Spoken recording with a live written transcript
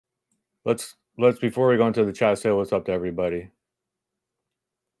Let's before we go into the chat, say what's up to everybody.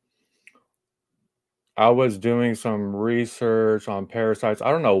 I was doing some research on parasites.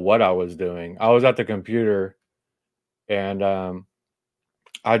 I don't know what I was doing. I was at the computer and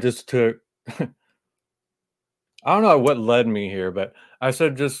I just took I don't know what led me here, but I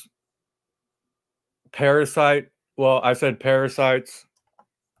said just parasite. Well, I said parasites,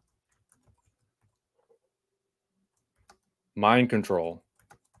 mind control.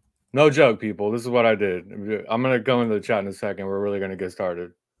 No joke, people. This is what I did. I'm gonna go into the chat in a second. We're really gonna get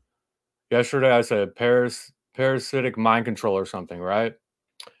started. Yesterday, I said parasitic mind control or something, right?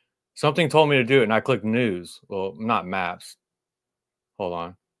 Something told me to do it, and I clicked news. Well, not maps. Hold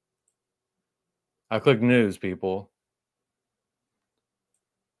on. I clicked news, people.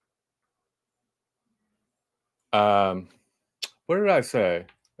 Um, what did I say?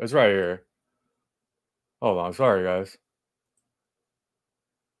 It's right here. Hold on. Sorry, guys.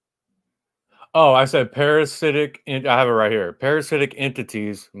 Oh, I said parasitic. I have it right here. Parasitic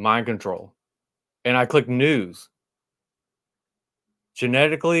entities, mind control, and I clicked news.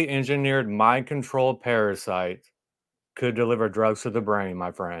 Genetically engineered mind control parasite could deliver drugs to the brain,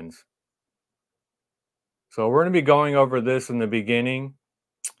 my friends. So we're going to be going over this in the beginning,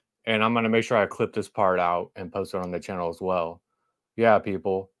 and I'm going to make sure I clip this part out and post it on the channel as well. Yeah,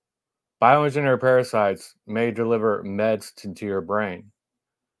 people. Bioengineered parasites may deliver meds to your brain.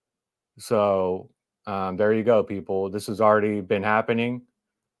 So there you go, people. This has already been happening.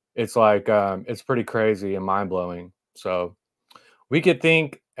 It's like it's pretty crazy and mind blowing. So we could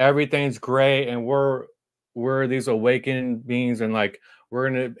think everything's great and we're these awakened beings and like we're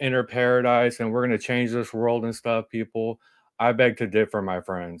gonna enter paradise and we're gonna change this world and stuff, people. I beg to differ, my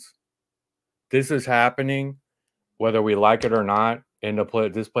friends. This is happening whether we like it or not, and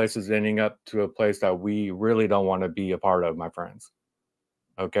this place is ending up to a place that we really don't want to be a part of, my friends.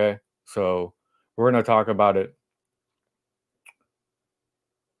 Okay, so we're going to talk about it.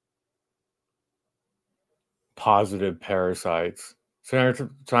 Positive parasites.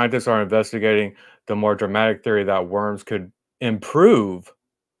 Scientists are investigating the more dramatic theory that worms could improve.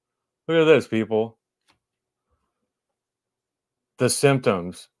 Look at this, people. The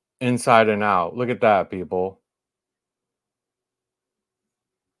symptoms inside and out. Look at that, people.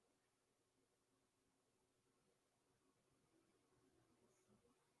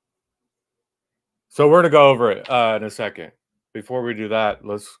 So we're going to go over it in a second. Before we do that,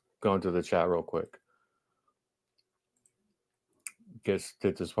 let's go into the chat real quick. Get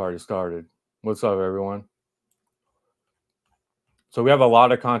this party started. What's up, everyone? So we have a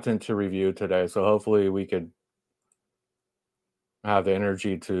lot of content to review today. So hopefully we could have the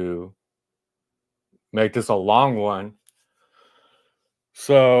energy to make this a long one.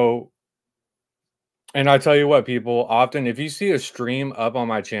 So, and I tell you what, people, often if you see a stream up on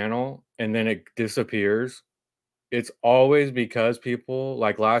my channel and then it disappears, it's always because people,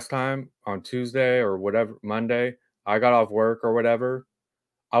 like last time on Tuesday or whatever, Monday, I got off work or whatever.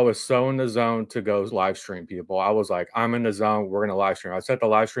 I was so in the zone to go live stream, people. I was like, I'm in the zone. We're going to live stream. I set the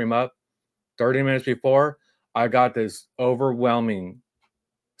live stream up 30 minutes before. I got this overwhelming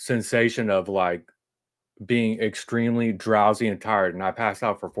sensation of like being extremely drowsy and tired, and I passed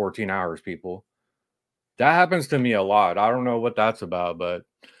out for 14 hours, people. That happens to me a lot. I don't know what that's about, but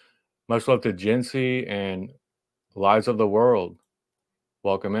much love to Jinsey and Lives of the World.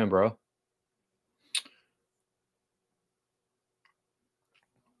 Welcome in, bro.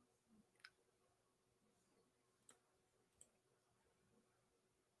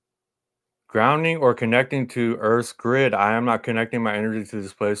 Grounding or connecting to Earth's grid. I am not connecting my energy to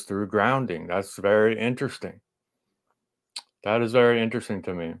this place through grounding. That's very interesting. That is very interesting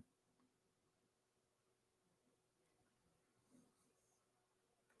to me.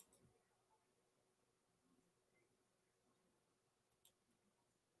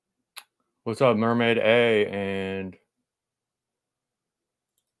 What's up, Mermaid A and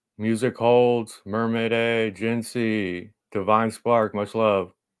Music Holds, Mermaid A, Jinsey, Divine Spark, much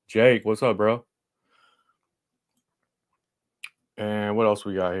love. Jake, what's up, bro? And what else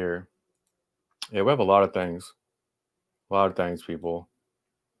we got here? Yeah, we have a lot of things. A lot of things, people.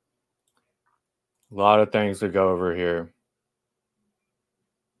 A lot of things to go over here.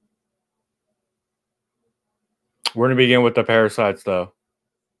 We're going to begin with the parasites, though.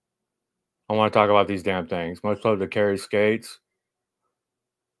 I want to talk about these damn things. Much love to Carrie Skates.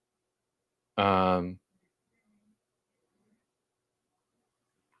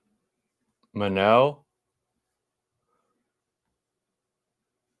 Manel.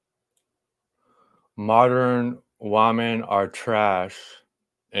 Modern women are trash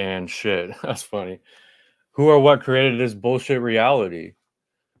and shit. That's funny. Who or what created this bullshit reality?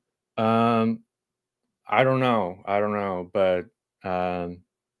 Um, I don't know. I don't know, but um,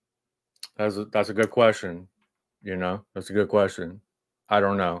 that's a good question. That's a good question. I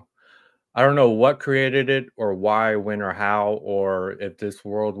don't know. I don't know what created it or why, when, or how, or if this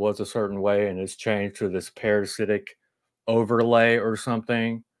world was a certain way and it's changed to this parasitic overlay or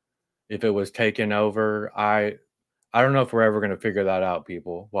something. If it was taken over, I don't know if we're ever going to figure that out,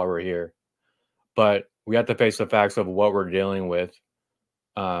 people, while we're here. But we have to face the facts of what we're dealing with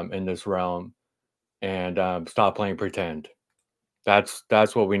in this realm and stop playing pretend. That's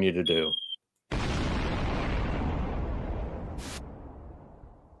what we need to do.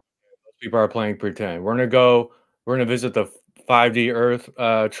 People are playing pretend. We're gonna go. We're gonna visit the 5D Earth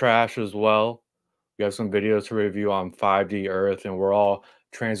trash as well. We have some videos to review on 5D Earth, and we're all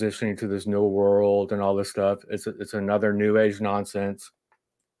transitioning to this new world and all this stuff. It's another new age nonsense.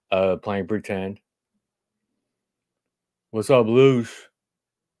 Playing pretend. What's up, Luce?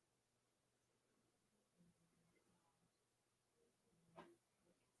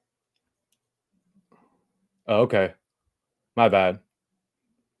 Oh, okay, my bad.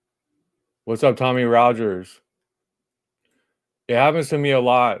 What's up, Tommy Rogers? It happens to me a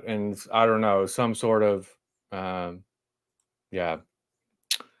lot, and I don't know, some sort of, um, yeah.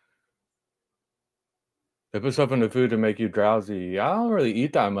 They put stuff in the food to make you drowsy. I don't really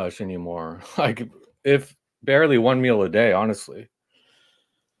eat that much anymore. Like, if barely one meal a day, honestly.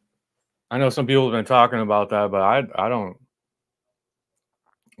 I know some people have been talking about that, but I don't.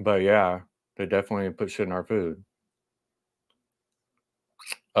 But yeah, they definitely put shit in our food.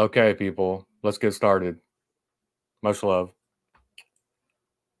 Okay, people, let's get started. Much love.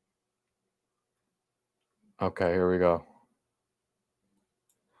 Okay, here we go.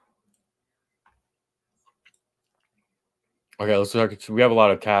 Okay, let's look. We have a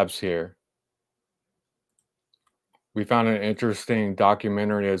lot of tabs here. We found an interesting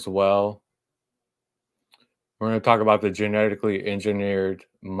documentary as well. We're going to talk about the genetically engineered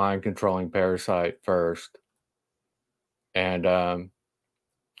mind controlling parasite first. And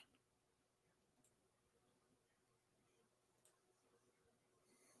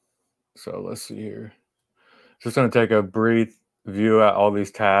so let's see here. Just going to take a brief view at all these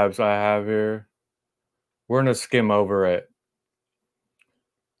tabs I have here. We're going to skim over it.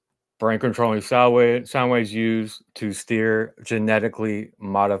 Brain controlling sound waves used to steer genetically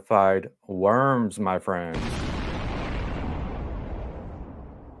modified worms, my friend.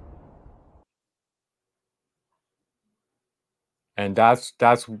 And that's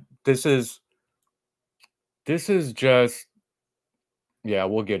this is this is just yeah,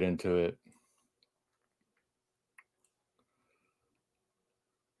 we'll get into it.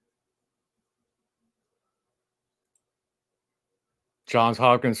 Johns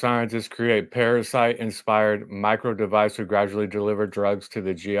Hopkins scientists create parasite-inspired micro device to gradually deliver drugs to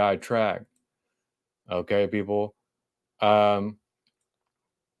the GI tract. Okay, people. Um,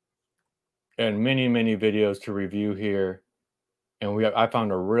 and many videos to review here. And I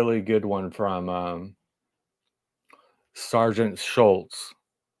found a really good one from Sergeant Schultz.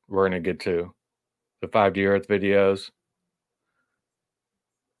 We're gonna get to the 5D Earth videos.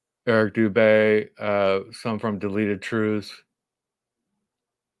 Eric Dubay, some from Deleted Truths,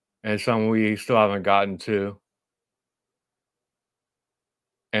 and some we still haven't gotten to,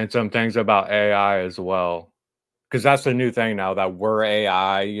 and some things about AI as well. Because that's the new thing now that we're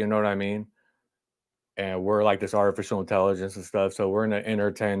AI, you know what I mean? And we're like this artificial intelligence and stuff. So we're gonna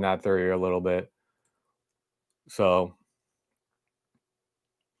entertain that theory a little bit. So,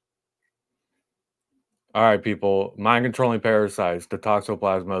 all right, people, mind controlling parasites, the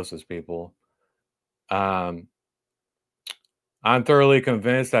toxoplasmosis, people. Um, I'm thoroughly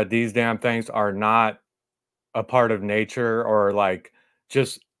convinced that these damn things are not a part of nature or like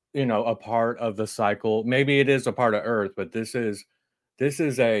just a part of the cycle. Maybe it is a part of Earth, but this is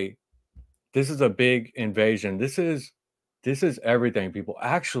a this is a big invasion. This is everything, people.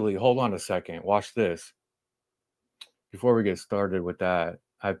 Actually, hold on a second. Watch this. Before we get started with that,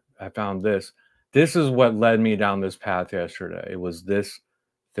 I found this. This is what led me down this path yesterday. It was this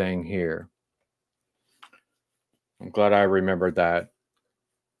thing here. I'm glad I remembered that.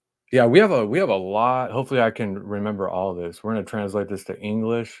 Yeah, we have a lot. Hopefully I can remember all this. We're going to translate this to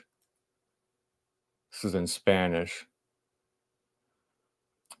English. This is in Spanish.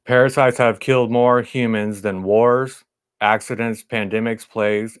 Parasites have killed more humans than wars, accidents, pandemics,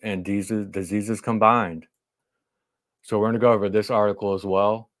 plagues, and diseases combined. So we're going to go over this article as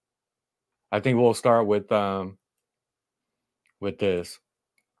well. I think we'll start with this.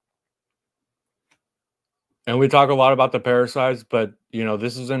 And we talk a lot about the parasites, but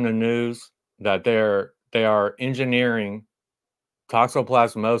this is in the news that they are engineering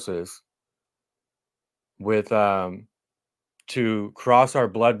toxoplasmosis with to cross our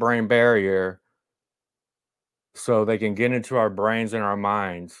blood-brain barrier so they can get into our brains and our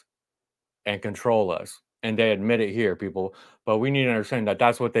minds and control us. And they admit it here, people. But we need to understand that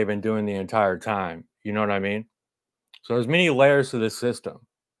that's what they've been doing the entire time. You know what I mean? So there's many layers to this system.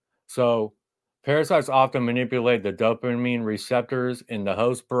 So parasites often manipulate the dopamine receptors in the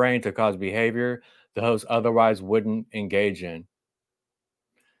host brain to cause behavior the host otherwise wouldn't engage in.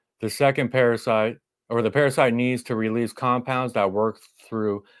 The second parasite, or the parasite needs to release compounds that work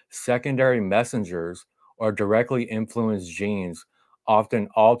through secondary messengers or directly influence genes, often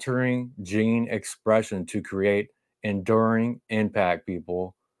altering gene expression to create enduring impact,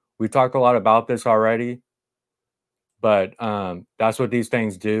 people. We talked a lot about this already, but that's what these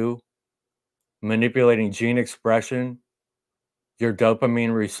things do, manipulating gene expression, your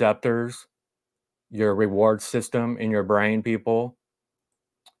dopamine receptors, your reward system in your brain, people.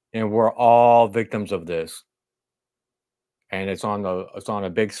 And we're all victims of this. And it's on a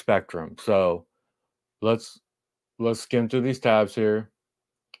big spectrum. So let's skim through these tabs here.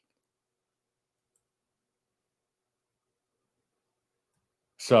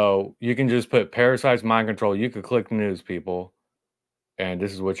 So you can just put parasites mind control. You could click news, people, and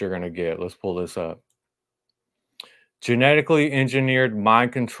this is what you're gonna get. Let's pull this up. Genetically engineered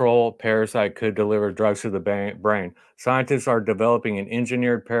mind control parasite could deliver drugs to the brain. Scientists are developing an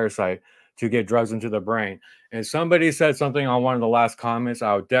engineered parasite to get drugs into the brain. And somebody said something on one of the last comments.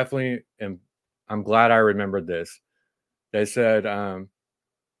 I would definitely am. I'm glad I remembered this. They said,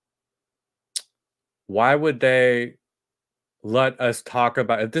 "Why would they let us talk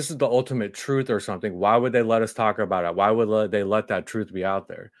about if this is the ultimate truth or something? Why would they let us talk about it? Why would they let that truth be out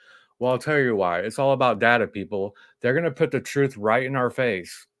there?" Well, I'll tell you why. It's all about data, people. They're gonna put the truth right in our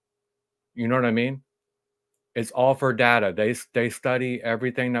face. You know what I mean? It's all for data. They study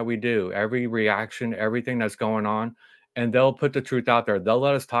everything that we do, every reaction, everything that's going on, and they'll put the truth out there. They'll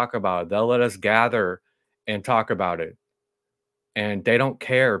let us talk about it. They'll let us gather and talk about it. And they don't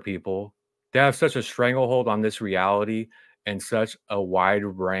care, people. They have such a stranglehold on this reality and such a wide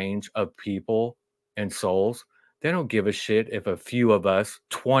range of people and souls. They don't give a shit if a few of us,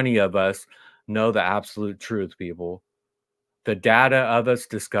 20 of us, know the absolute truth, people. The data of us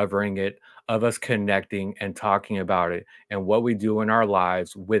discovering it, of us connecting and talking about it, and what we do in our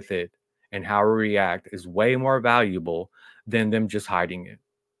lives with it and how we react is way more valuable than them just hiding it.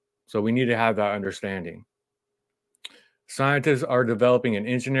 So we need to have that understanding. Scientists are developing an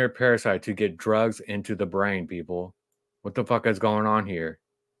engineered parasite to get drugs into the brain, people. What the fuck is going on here?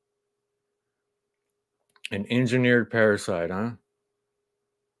 An engineered parasite, huh?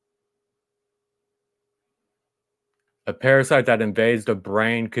 A parasite that invades the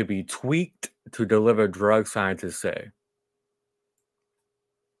brain could be tweaked to deliver drugs, scientists say.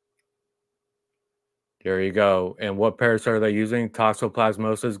 There you go. And what parasite are they using?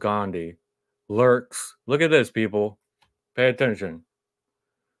 Toxoplasmosis gondii. Lurks. Look at this, people. Pay attention.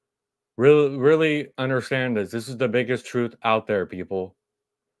 Really, really understand this. This is the biggest truth out there, people.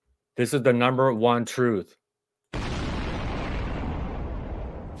 This is the number one truth.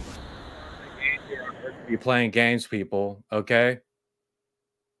 Be playing games, people. Okay.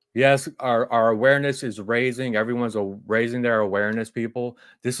 Yes, our awareness is raising. Everyone's raising their awareness, people.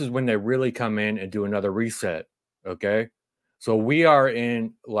 This is when they really come in and do another reset. Okay. So we are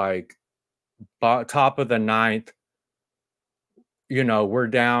in like top of the ninth. You know, we're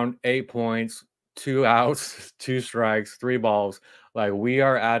down 8 points, 2 outs, 2 strikes, 3 balls. Like we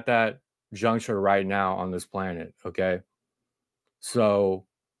are at that juncture right now on this planet. Okay. So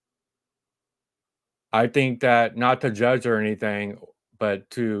I think that not to judge or anything, but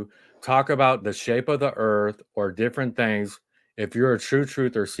to talk about the shape of the earth or different things, if you're a true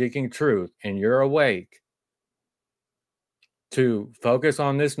truther seeking truth and you're awake, to focus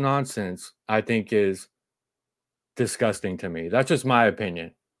on this nonsense, I think is disgusting to me. That's just my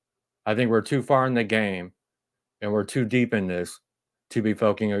opinion. I think we're too far in the game and we're too deep in this to be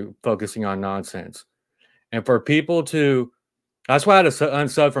focusing on nonsense. And for people to, that's why I had to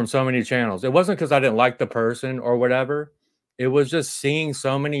unsub from so many channels. It wasn't because I didn't like the person or whatever. It was just seeing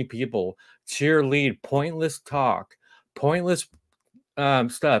so many people cheerlead pointless talk, pointless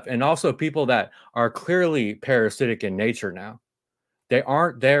stuff, and also people that are clearly parasitic in nature now. They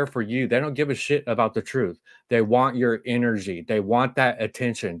aren't there for you. They don't give a shit about the truth. They want your energy. They want that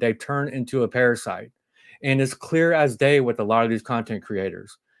attention. They turn into a parasite. And it's clear as day with a lot of these content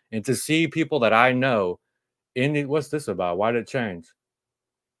creators. And to see people that I know in the, what's this about? Why did it change?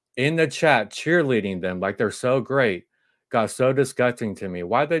 In the chat, cheerleading them like they're so great, got so disgusting to me.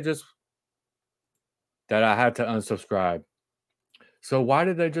 Why they just that I had to unsubscribe. So why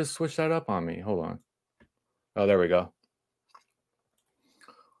did they just switch that up on me? Hold on. Oh, there we go.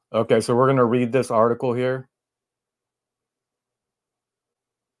 Okay, so we're gonna read this article here.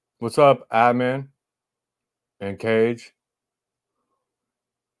 What's up, admin and Cage?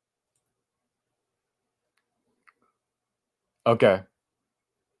 Okay.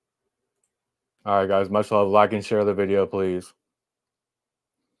 All right, guys. Much love. Like and share the video, please.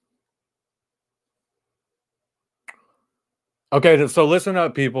 Okay, so listen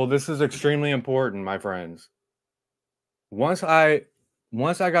up, people. This is extremely important, my friends. Once I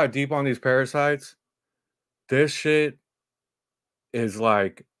once I got deep on these parasites, this shit is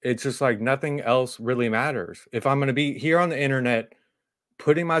like it's just like nothing else really matters. If I'm gonna be here on the internet,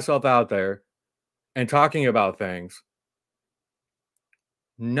 putting myself out there and talking about things,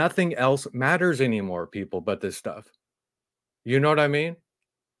 nothing else matters anymore, people, but this stuff. You know what I mean?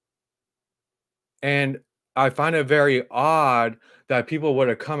 And I find it very odd that people would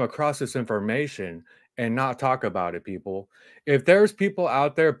have come across this information and not talk about it, people. If there's people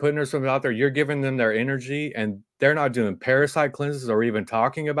out there putting something out there, you're giving them their energy and they're not doing parasite cleanses or even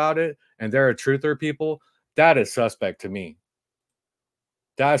talking about it, and they're a truther, people, that is suspect to me.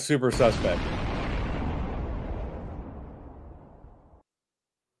 That's super suspect.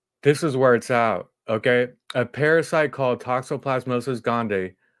 This is where it's at, okay? A parasite called Toxoplasmosis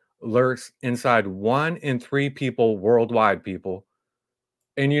gondii lurks inside 1 in 3 people worldwide, people.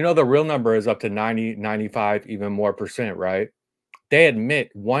 And you know the real number is up to 90, 95, even more percent, right? They admit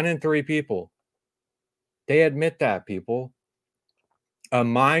 1 in 3 people. They admit that, people. A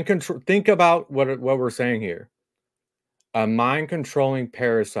mind control think about what we're saying here. A mind controlling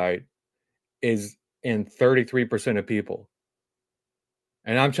parasite is in 33% of people.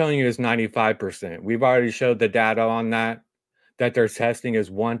 And I'm telling you it's 95%. We've already showed the data on that their testing is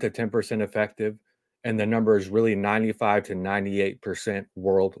 1 to 10% effective, and the number is really 95 to 98%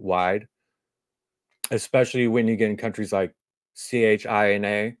 worldwide, especially when you get in countries like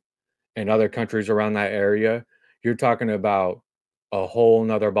CHINA and other countries around that area. You're talking about a whole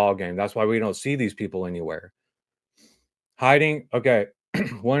nother ball game. That's why we don't see these people anywhere. Hiding, okay,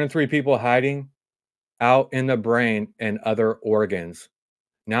 1 in 3 people hiding out in the brain and other organs.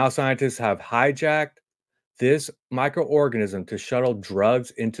 Now scientists have hijacked this microorganism to shuttle drugs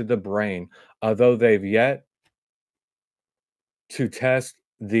into the brain, although they've yet to test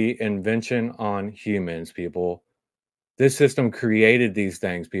the invention on humans, people. This system created these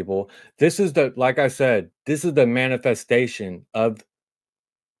things, people. This is the, like I said, this is the manifestation of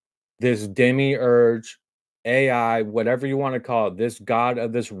this demiurge, AI, whatever you want to call it, this god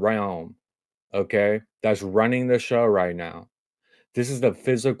of this realm, okay, that's running the show right now. This is the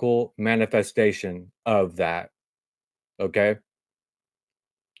physical manifestation of that, okay?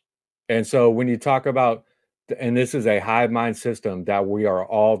 And so when you talk about, and this is a hive mind system that we are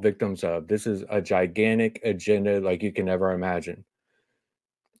all victims of. This is a gigantic agenda like you can never imagine.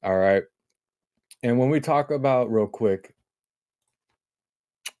 All right. And when we talk about real quick,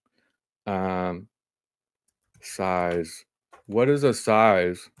 um, size, what is a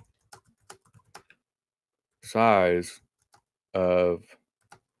size of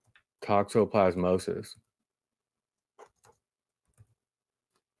toxoplasmosis?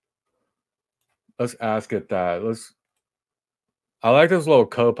 Let's ask it that. I like this little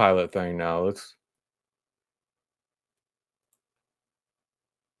co-pilot thing now.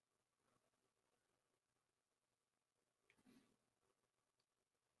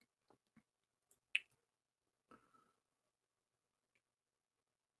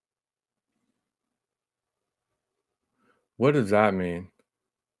 What does that mean?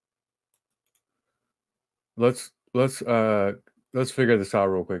 Let's let's uh let's figure this out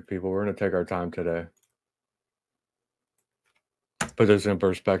real quick, people. We're gonna take our time today. Put this in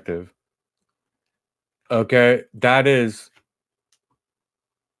perspective. Okay, that is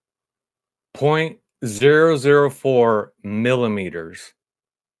 0.004 millimeters.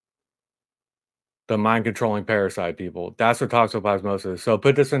 The mind controlling parasite, people. That's what toxoplasmosis is. So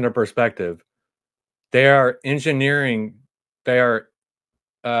put this into perspective. They are engineering, they are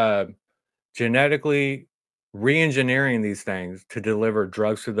uh, genetically re-engineering these things to deliver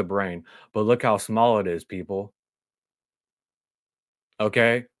drugs to the brain. But look how small it is, people.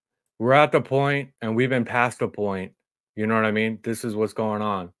 Okay? We're at the point, and we've been past the point. You know what I mean? This is what's going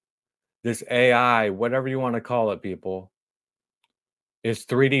on. This AI, whatever you want to call it, people, is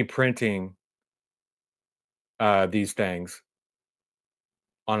 3D printing these things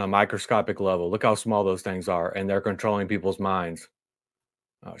on a microscopic level. Look how small those things are, and they're controlling people's minds.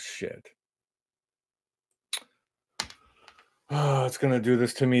 Oh shit. Oh, it's gonna do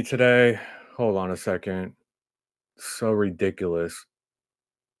this to me today. Hold on a second. So ridiculous.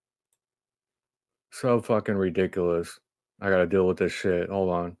 So fucking ridiculous. I gotta deal with this shit. Hold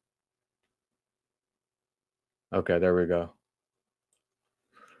on. Okay, there we go.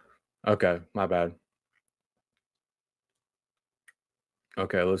 Okay, my bad.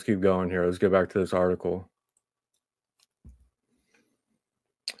 Okay, let's keep going here. Let's get back to this article.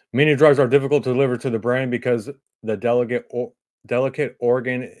 Many drugs are difficult to deliver to the brain because the delicate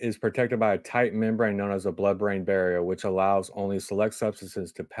organ is protected by a tight membrane known as a blood-brain barrier, which allows only select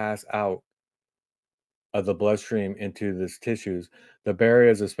substances to pass out of the bloodstream into the tissues. The barrier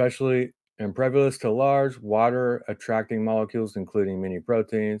is especially impervious to large water-attracting molecules, including many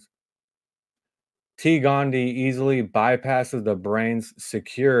proteins. T. gondii easily bypasses the brain's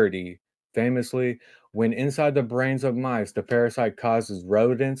security. Famously, when inside the brains of mice, the parasite causes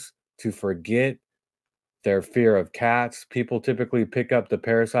rodents to forget their fear of cats. People typically pick up the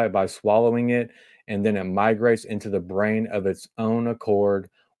parasite by swallowing it, and then it migrates into the brain of its own accord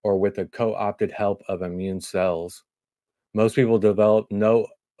or with the co opted help of immune cells. Most people develop no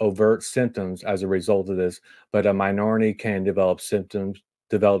overt symptoms as a result of this, but a minority can develop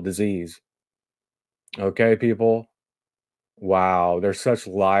disease. Okay, people? Wow, they're such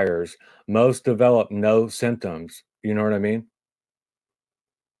liars. Most develop no symptoms. You know what I mean?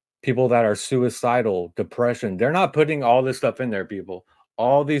 People that are suicidal, depression, they're not putting all this stuff in there, people.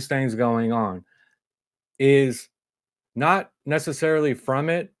 All these things going on is not necessarily from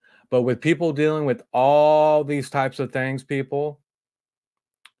it, but with people dealing with all these types of things, people,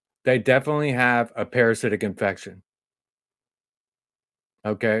 they definitely have a parasitic infection.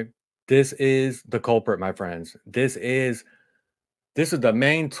 Okay. This is the culprit, my friends. This is the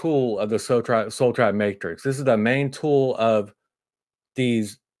main tool of the soul tribe matrix. This is the main tool of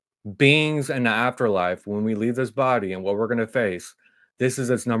these beings in the afterlife when we leave this body and what we're going to face. This is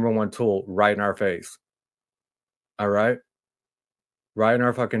its number one tool right in our face. All right? Right in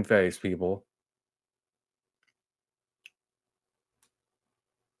our fucking face, people.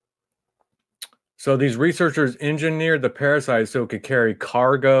 So these researchers engineered the parasite so it could carry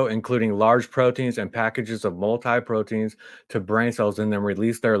cargo, including large proteins and packages of multi-proteins to brain cells and then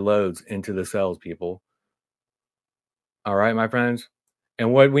release their loads into the cells, people. All right, my friends?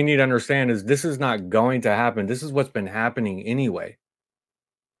 And what we need to understand is this is not going to happen. This is what's been happening anyway.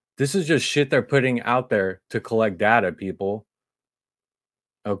 This is just shit they're putting out there to collect data, people.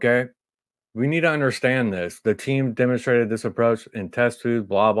 Okay? We need to understand this. The team demonstrated this approach in test tubes,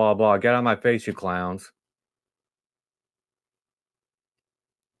 blah, blah, blah. Get out of my face, you clowns.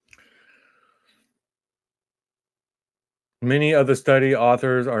 Many of the study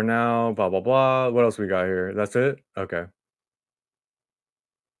authors are now blah, blah, blah. What else we got here? That's it? Okay.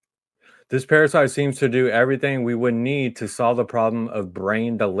 This parasite seems to do everything we would need to solve the problem of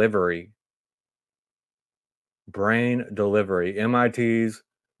brain delivery. Brain delivery. MIT's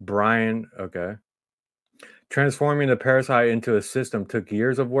Brian, okay. Transforming the parasite into a system took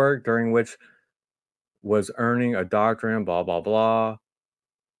years of work, during which was earning a doctorate, blah, blah, blah.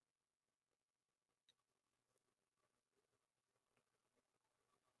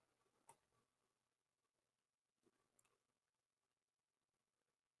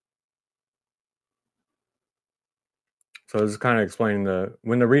 So this is kind of explaining the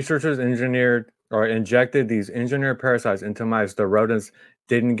when the researchers engineered or injected these engineered parasites into mice, the rodents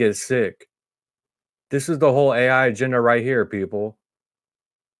didn't get sick. This is the whole AI agenda right here, people.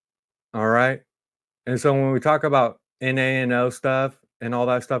 All right. And so when we talk about NA&O stuff and all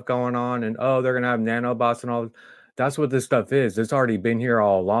that stuff going on, and oh, they're gonna have nanobots and all, that's what this stuff is. It's already been here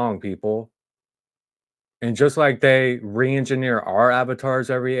all along, people. And just like they re-engineer our avatars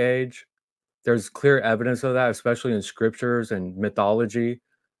every age, there's clear evidence of that, especially in scriptures and mythology.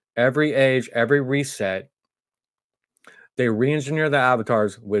 Every age, every reset, they re-engineer the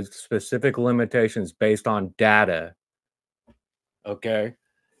avatars with specific limitations based on data. Okay.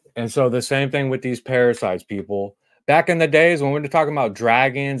 And so the same thing with these parasites, people. Back in the days when we were talking about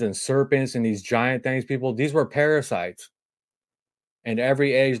dragons and serpents and these giant things, people, these were parasites. And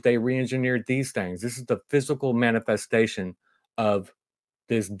every age they re-engineered these things. This is the physical manifestation of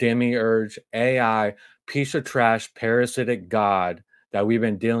this demiurge AI piece of trash parasitic god that we've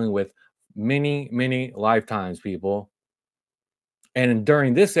been dealing with many lifetimes, people. And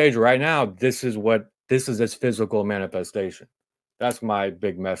during this age right now, this is its physical manifestation. That's my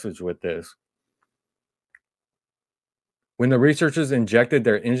big message with this. When the researchers injected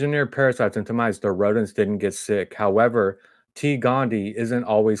their engineered parasites into mice, the rodents didn't get sick. However, T. gondii isn't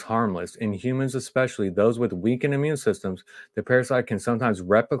always harmless. In humans, especially those with weakened immune systems, the parasite can sometimes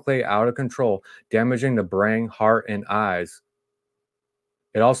replicate out of control, damaging the brain, heart, and eyes.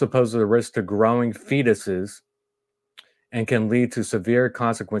 It also poses a risk to growing fetuses and can lead to severe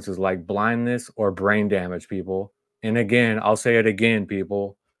consequences like blindness or brain damage, people. And again, I'll say it again,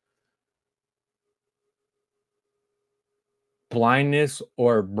 people, blindness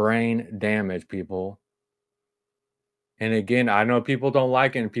or brain damage, people. And again, I know people don't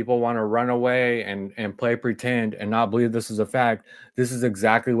like it and people want to run away and play pretend and not believe this is a fact. This is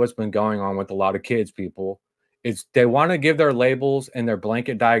exactly what's been going on with a lot of kids, people. It's they want to give their labels and their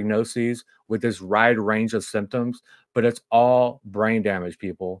blanket diagnoses with this wide range of symptoms, but it's all brain damage,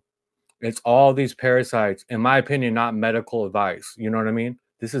 people. It's all these parasites, in my opinion, not medical advice. You know what I mean?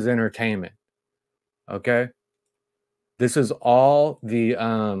 This is entertainment. Okay. This is all the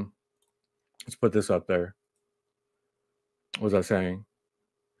let's put this up there. What was I saying?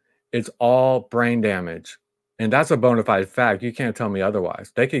 It's all brain damage. And that's a bona fide fact. You can't tell me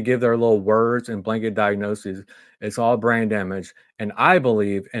otherwise. They could give their little words and blanket diagnoses. It's all brain damage. And I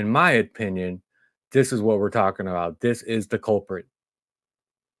believe, in my opinion, this is what we're talking about. This is the culprit.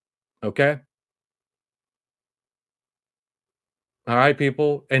 Okay. All right,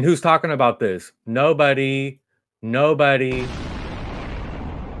 people. And who's talking about this? Nobody. Nobody.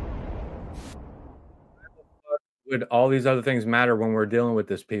 Would all these other things matter when we're dealing with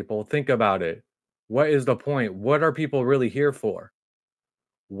this, people? Think about it. What is the point? What are people really here for?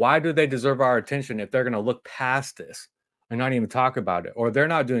 Why do they deserve our attention if they're going to look past this and not even talk about it, or they're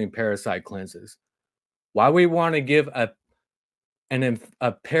not doing parasite cleanses? Why we want to give a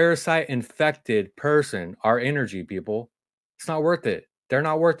parasite infected person our energy, people? It's not worth it. They're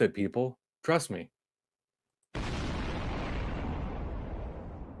not worth it, people. Trust me.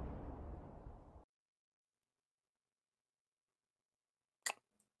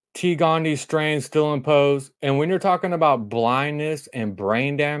 T. Gandhi strain still imposed. And when you're talking about blindness and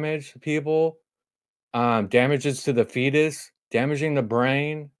brain damage, people, damages to the fetus, damaging the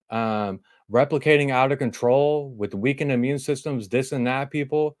brain, replicating out of control with weakened immune systems, this and that,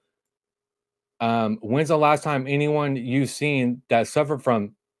 people. When's the last time anyone you've seen that suffered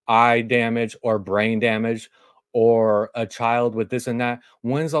from eye damage or brain damage or a child with this and that?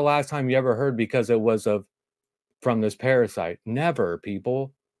 When's the last time you ever heard because it was of from this parasite? Never,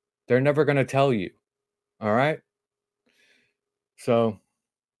 people. They're never going to tell you. All right. So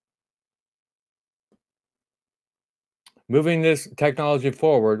moving this technology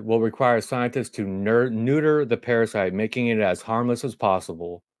forward will require scientists to neuter the parasite, making it as harmless as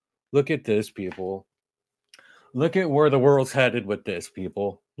possible. Look at this, people. Look at where the world's headed with this,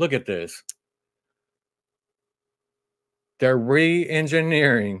 people. Look at this. They're re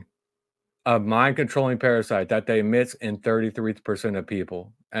engineering a mind controlling parasite that they emits in 33% of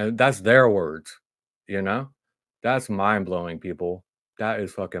people. And that's their words, you know? That's mind blowing, people. That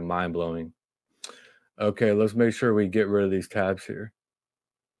is fucking mind blowing. Okay, let's make sure we get rid of these tabs here.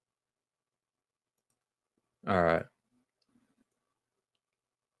 All right.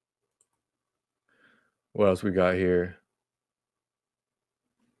 What else we got here?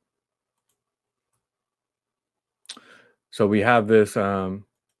 So we have this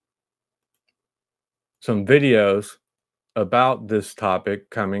some videos about this topic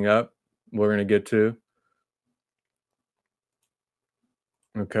coming up. We're going to get to.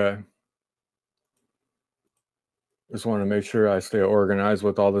 Okay. Just want to make sure I stay organized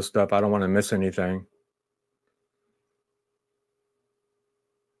with all this stuff. I don't want to miss anything.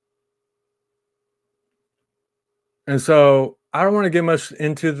 And so I don't want to get much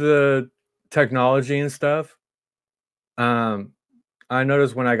into the technology and stuff. Um, I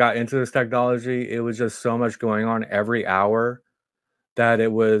noticed when I got into this technology, it was just so much going on every hour that it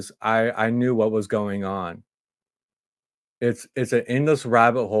was I knew what was going on. It's an endless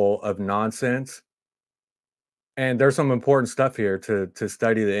rabbit hole of nonsense. And there's some important stuff here to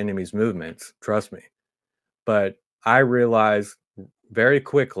study the enemy's movements, trust me. But I realized very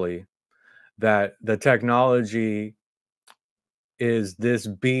quickly that the technology is this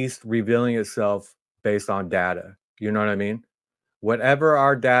beast revealing itself based on data. You know what I mean? Whatever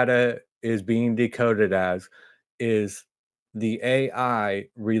our data is being decoded as is the AI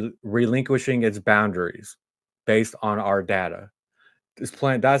relinquishing its boundaries based on our data.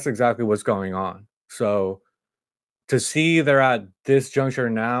 That's exactly what's going on. So to see they're at this juncture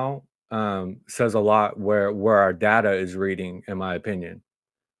now says a lot where our data is reading, in my opinion.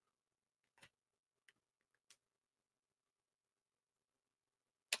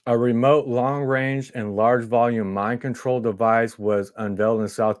 A remote, long range, and large volume mind control device was unveiled in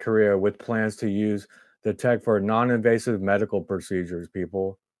South Korea with plans to use the tech for non invasive medical procedures,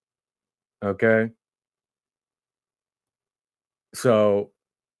 people. Okay. So,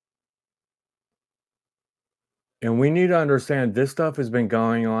 and we need to understand this stuff has been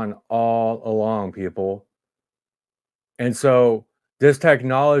going on all along, people. And so this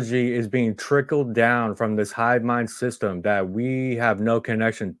technology is being trickled down from this hive mind system that we have no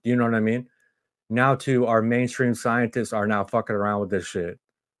connection. You know what I mean? Now to our mainstream scientists are now fucking around with this shit.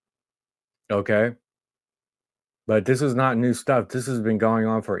 Okay. But this is not new stuff. This has been going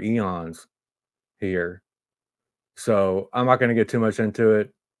on for eons here. So I'm not going to get too much into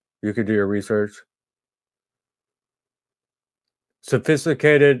it. You could do your research.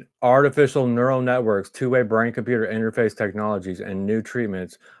 Sophisticated artificial neural networks, two-way brain-computer interface technologies, and new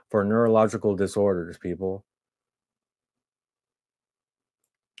treatments for neurological disorders, people.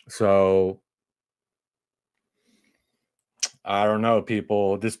 So I don't know,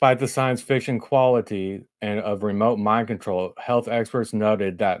 people. Despite the science fiction quality and of remote mind control, health experts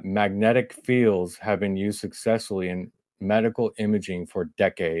noted that magnetic fields have been used successfully in medical imaging for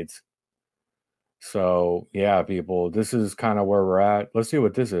decades. So, yeah, people, this is kind of where we're at. Let's see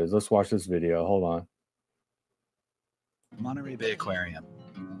what this is. Let's watch this video. Hold on. Monterey Bay Aquarium,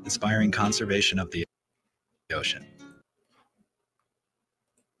 inspiring conservation of the ocean.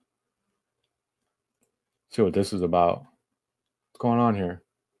 See what this is about. What's going on here?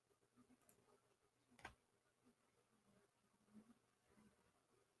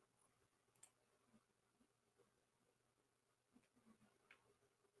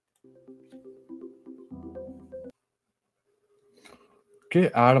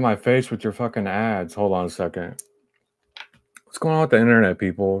 Get out of my face with your fucking ads. Hold on a second. What's going on with the internet,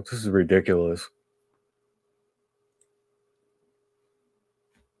 people? This is ridiculous.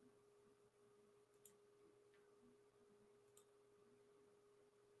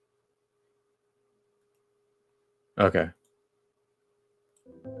 Okay.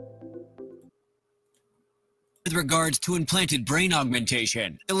 With regards to implanted brain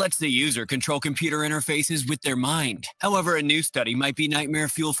augmentation, it lets the user control computer interfaces with their mind. However, a new study might be nightmare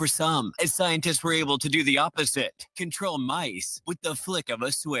fuel for some, as scientists were able to do the opposite, control mice with the flick of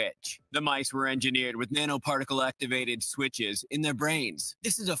a switch. The mice were engineered with nanoparticle-activated switches in their brains.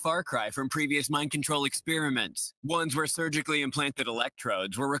 This is a far cry from previous mind control experiments. Ones where surgically implanted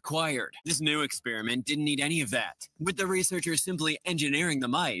electrodes were required. This new experiment didn't need any of that, with the researchers simply engineering the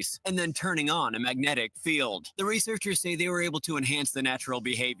mice and then turning on a magnetic field. The researchers say they were able to enhance the natural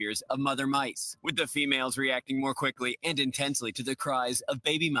behaviors of mother mice, with the females reacting more quickly and intensely to the cries of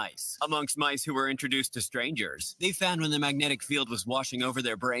baby mice. Amongst mice who were introduced to strangers, they found when the magnetic field was washing over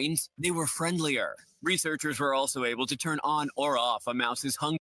their brains, they were friendlier. Researchers were also able to turn on or off a mouse's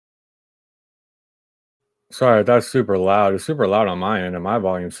hunger. Sorry, that's super loud. It's super loud on my end, and my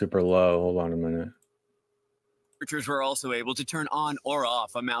volume's super low. Hold on a minute. Researchers were also able to turn on or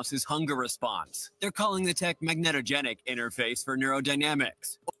off a mouse's hunger response. They're calling the tech magnetogenic interface for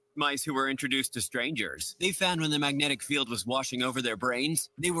neurodynamics. Mice who were introduced to strangers, they found when the magnetic field was washing over their brains,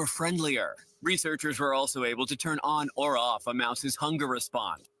 they were friendlier. Researchers were also able to turn on or off a mouse's hunger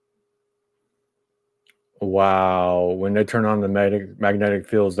response. Wow, when they turn on the magnetic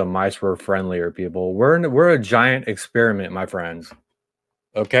fields, the mice were friendlier, people. We're a giant experiment, my friends.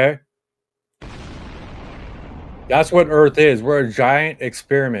 Okay? That's what Earth is. We're a giant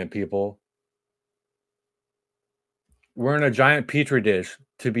experiment, people. We're in a giant petri dish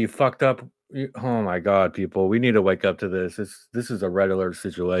to be fucked up. Oh my god, people. We need to wake up to this. This is a red alert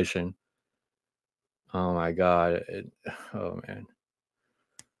situation. Oh my god. Oh man.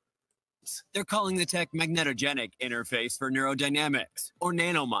 They're calling the tech magnetogenic interface for neurodynamics, or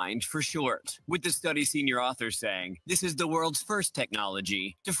nanomind for short, with the study's senior author saying this is the world's first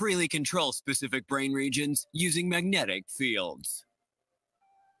technology to freely control specific brain regions using magnetic fields.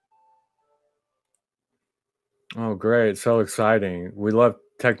 Oh great, so exciting. We love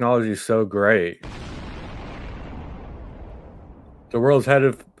technology so great. The world's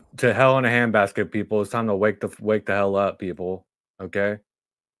headed to hell in a handbasket, people. It's time to wake the hell up, people. Okay?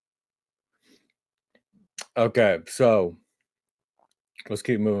 Okay, so let's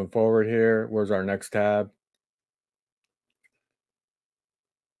keep moving forward here. Where's our next tab?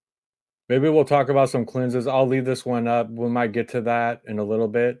 Maybe we'll talk about some cleanses. I'll leave this one up. We might get to that in a little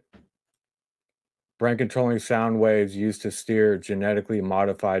bit. Brain controlling sound waves used to steer genetically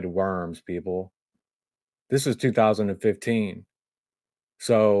modified worms, people. This is 2015.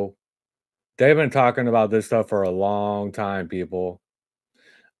 So they've been talking about this stuff for a long time, people.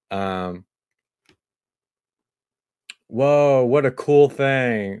 Whoa, what a cool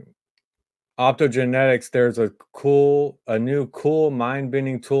thing. Optogenetics, there's a new cool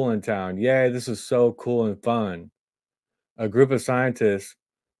mind-bending tool in town. Yay, this is so cool and fun. A group of scientists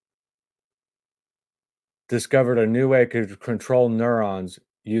discovered a new way to control neurons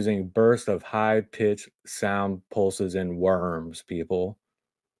using bursts of high-pitched sound pulses in worms, people.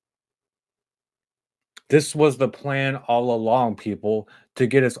 This was the plan all along, people, to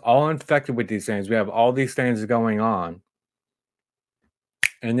get us all infected with these things. We have all these things going on.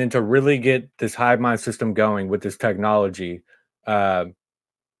 And then to really get this hive mind system going with this technology, uh,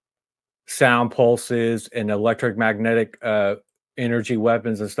 sound pulses and electromagnetic energy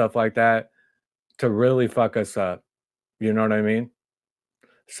weapons and stuff like that, to really fuck us up. You know what I mean?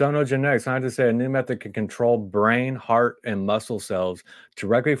 Sonogenetics, scientists say a new method can control brain, heart, and muscle cells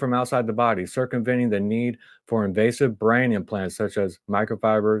directly from outside the body, circumventing the need for invasive brain implants such as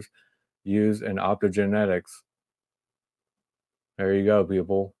microfibers used in optogenetics. There you go,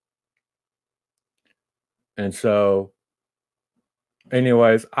 people. And so,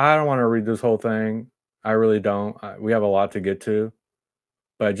 anyways, I don't want to read this whole thing. I really don't. We have a lot to get to.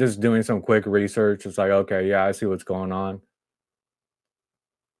 But just doing some quick research, it's like, okay, yeah, I see what's going on.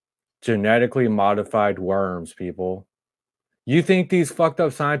 Genetically modified worms, people. You think these fucked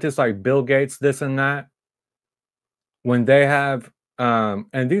up scientists like Bill Gates, this and that, when they have,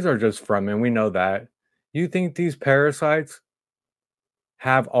 and these are just from, and we know that, you think these parasites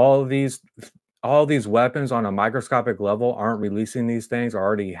have all these weapons on a microscopic level, aren't releasing these things,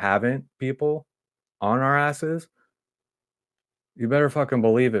 already haven't, people, on our asses? You better fucking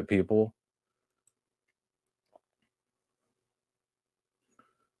believe it, people.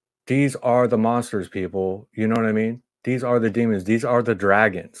 These are the monsters, people. You know what I mean? These are the demons. These are the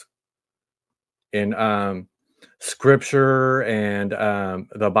dragons. In scripture and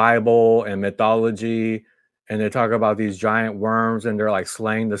the Bible and mythology, and they talk about these giant worms and they're like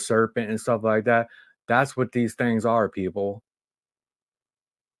slaying the serpent and stuff like that. That's what these things are, people.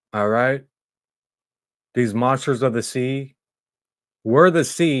 All right? These monsters of the sea. We're the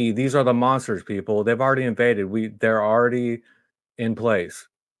sea. These are the monsters, people. They've already invaded. They're already in place.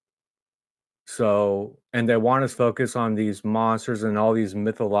 So, and they want us to focus on these monsters and all these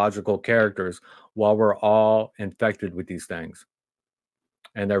mythological characters while we're all infected with these things.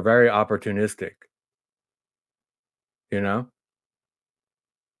 And they're very opportunistic, you know?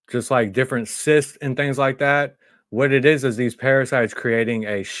 Just like different cysts and things like that. What it is these parasites creating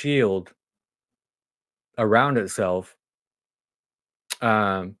a shield around itself,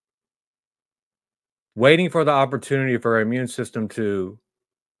 waiting for the opportunity for our immune system to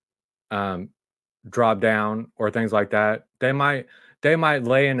drop down or things like that. They might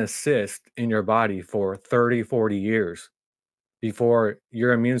lay in a cyst in your body for 30, 40 years before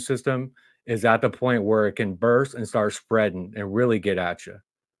your immune system is at the point where it can burst and start spreading and really get at you.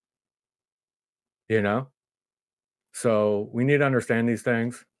 You know? So we need to understand these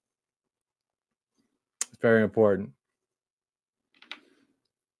things. It's very important.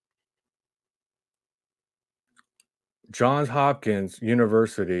 Johns Hopkins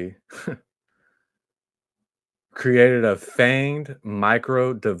University created a fanged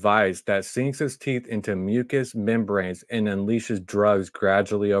micro device that sinks its teeth into mucous membranes and unleashes drugs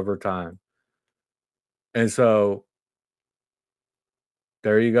gradually over time. And so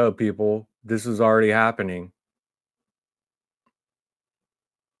there you go, people. This is already happening.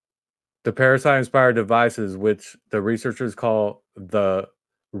 The parasite-inspired devices, which the researchers call the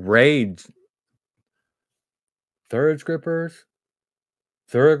rage thorough grippers,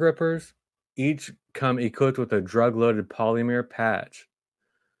 each come equipped with a drug-loaded polymer patch.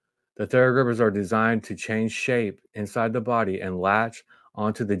 The thorogrippers are designed to change shape inside the body and latch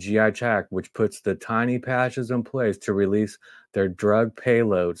onto the GI tract, which puts the tiny patches in place to release their drug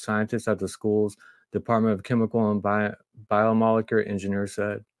payload, scientists at the school's Department of Chemical and Biomolecular Engineers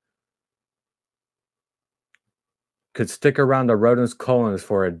said. Could stick around the rodent's colons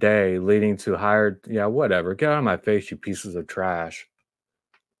for a day, leading to higher... Yeah, whatever. Get out of my face, you pieces of trash.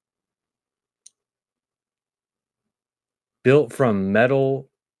 Built from metal...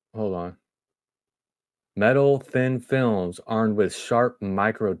 Hold on. Metal thin films armed with sharp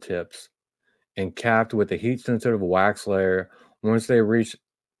micro tips and capped with a heat-sensitive wax layer. Once they reach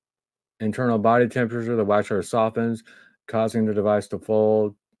internal body temperature, the wax layer softens, causing the device to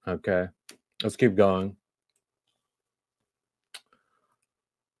fold. Okay, let's keep going.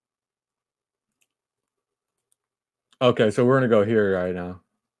 Okay, so we're going to go here right now.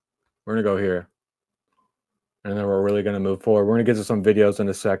 We're going to go here. And then we're really going to move forward. We're going to get to some videos in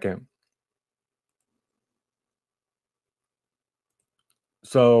a second.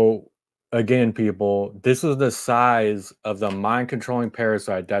 So, again, people, this is the size of the mind-controlling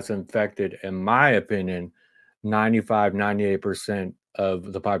parasite that's infected, in my opinion, 95, 98%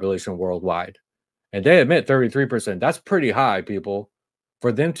 of the population worldwide. And they admit 33%. That's pretty high, people.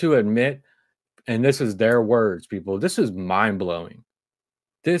 For them to admit, and this is their words, people, this is mind-blowing.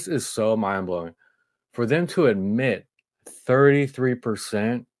 This is so mind-blowing. For them to admit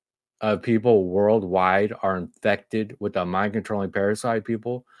 33% of people worldwide are infected with a mind controlling parasite,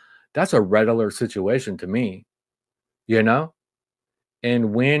 people, that's a red alert situation to me, you know?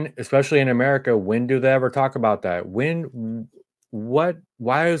 And when, especially in America, when do they ever talk about that?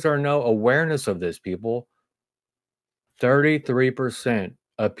 Why is there no awareness of this, people? 33%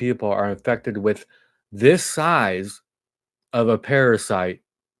 of people are infected with this size of a parasite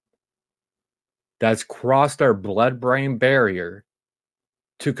that's crossed their blood brain barrier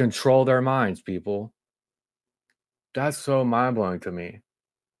to control their minds, people. That's so mind blowing to me.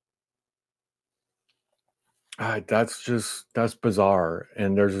 That's bizarre.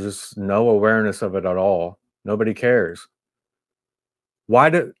 And there's just no awareness of it at all. Nobody cares. Why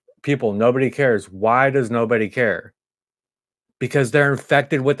do people, nobody cares? Why does nobody care? Because they're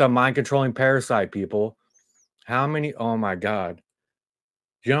infected with a mind controlling parasite, people. How many? Oh my God.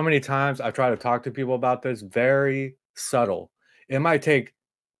 Do you know how many times I've tried to talk to people about this? Very subtle. It might take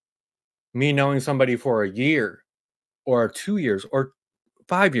me knowing somebody for a year or 2 years or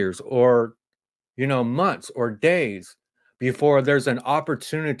 5 years or, months or days before there's an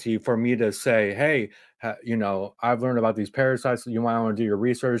opportunity for me to say, hey, I've learned about these parasites. You might want to do your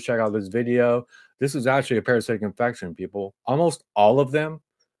research, check out this video. This is actually a parasitic infection, people. Almost all of them,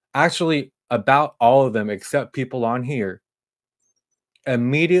 actually, about all of them, except people on here,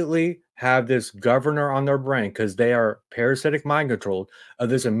 immediately have this governor on their brain because they are parasitic mind controlled of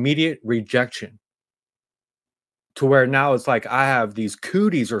this immediate rejection to where now it's like I have these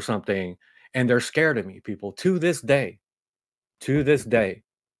cooties or something and they're scared of me, people. To this day,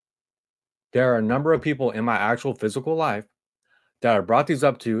 there are a number of people in my actual physical life that I brought these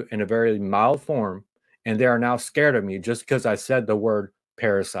up to in a very mild form, and they are now scared of me just because I said the word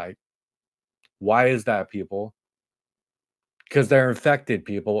parasite. Why is that, people? Because they're infected,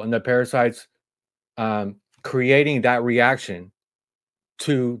 people, and the parasites creating that reaction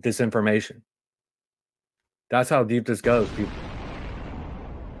to this information. That's how deep this goes, people.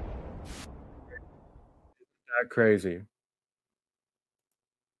 That crazy.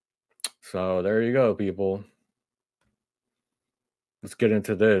 So there you go, people. Let's get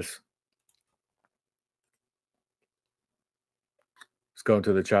into this. Let's go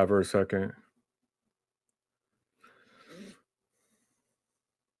into the chat for a second.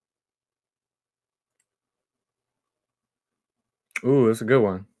 Ooh, that's a good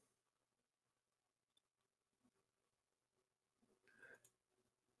one.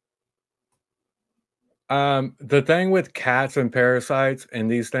 The thing with cats and parasites and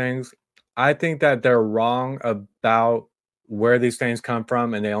these things, I think that they're wrong about where these things come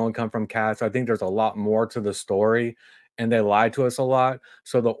from, and they only come from cats. I think there's a lot more to the story, and they lie to us a lot.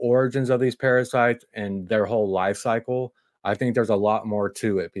 So the origins of these parasites and their whole life cycle, I think there's a lot more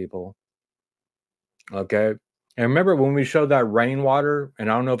to it, people. Okay. And remember when we showed that rainwater, and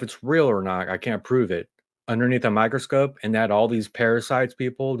I don't know if it's real or not, I can't prove it, underneath a microscope, and that all these parasites,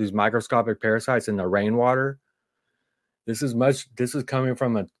 people, these microscopic parasites in the rainwater. This is coming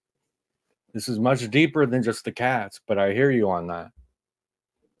from this is much deeper than just the cats, but I hear you on that.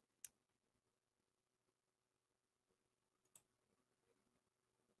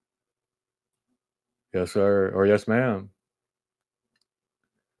 Yes, sir, or yes, ma'am.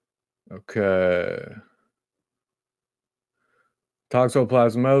 Okay.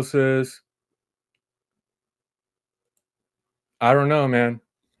 Toxoplasmosis. I don't know, man.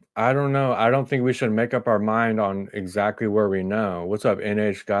 I don't know. I don't think we should make up our mind on exactly where we know. What's up,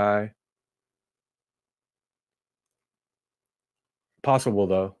 NH guy? Possible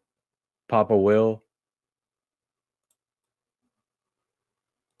though. Papa Will.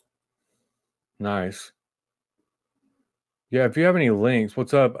 Nice. Yeah, if you have any links,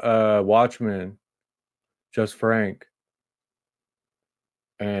 what's up, Watchman, Just Frank,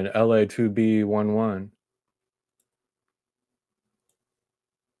 and LA2B11.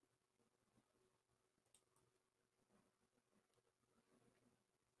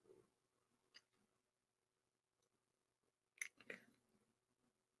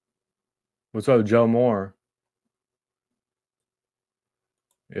 What's up, Joe Moore?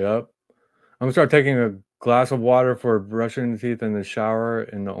 Yep. I'm gonna start taking a glass of water for brushing the teeth in the shower,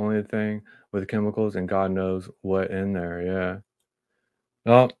 and the only thing with chemicals and God knows what in there. Yeah.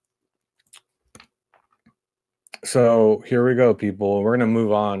 Well, so here we go, people. We're gonna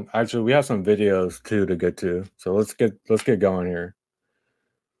move on. Actually, we have some videos too to get to. So let's get going here.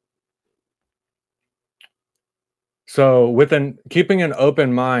 So keeping an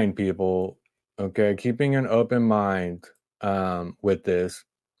open mind, people. Okay, keeping an open mind with this.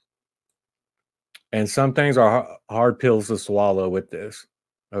 And some things are hard pills to swallow with this.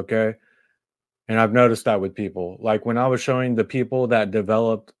 Okay. And I've noticed that with people. Like when I was showing the people that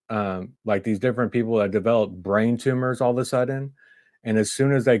developed, like these different people that developed brain tumors all of a sudden, and as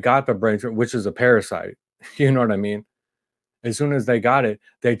soon as they got the brain tumor, which is a parasite, you know what I mean? As soon as they got it,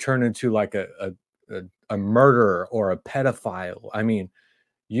 they turn into like a murderer or a pedophile. I mean,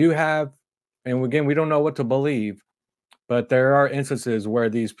 you have, and again, we don't know what to believe, but there are instances where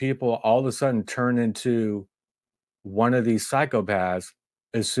these people all of a sudden turn into one of these psychopaths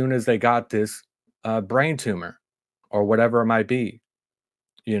as soon as they got this brain tumor or whatever it might be,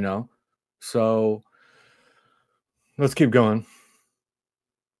 you know? So let's keep going.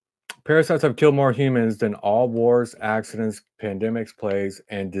 Parasites have killed more humans than all wars, accidents, pandemics, plagues,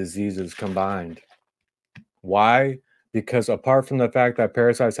 and diseases combined. Why? Because apart from the fact that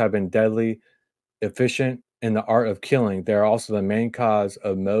parasites have been deadly, efficient in the art of killing, they are also the main cause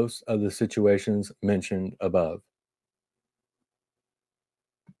of most of the situations mentioned above.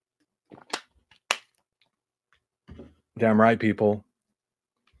 Damn right, people.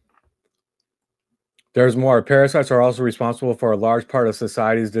 There's more. Parasites are also responsible for a large part of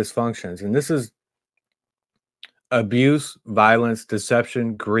society's dysfunctions. And this is abuse, violence,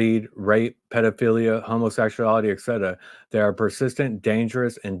 deception, greed, rape, pedophilia, homosexuality, etc. There are persistent,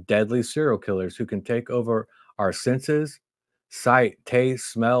 dangerous, and deadly serial killers who can take over our senses, sight,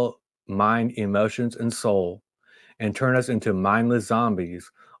 taste, smell, mind, emotions, and soul, and turn us into mindless zombies,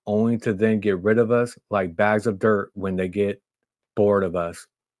 only to then get rid of us like bags of dirt when they get bored of us.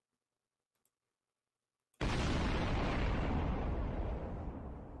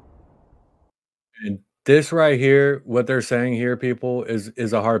 And this right here, what they're saying here, people,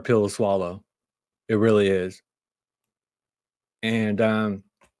 is a hard pill to swallow. It really is. And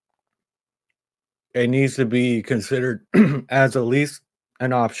it needs to be considered as at least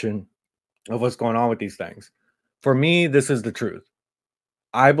an option of what's going on with these things. For me, this is the truth.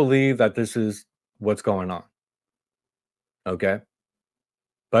 I believe that this is what's going on. Okay.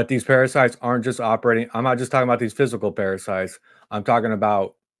 But these parasites aren't just operating. I'm not just talking about these physical parasites. I'm talking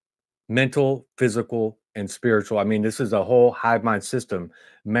about mental, physical, and spiritual. I mean, this is a whole hive mind system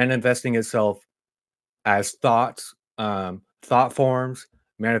manifesting itself as thoughts, thought forms,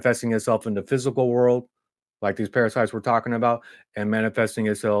 manifesting itself in the physical world, like these parasites we're talking about, and manifesting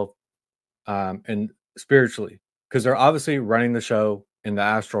itself and spiritually, because they're obviously running the show in the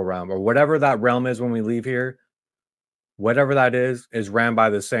astral realm or whatever that realm is when we leave here. Whatever that is ran by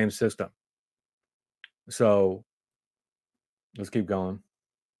the same system. So let's keep going.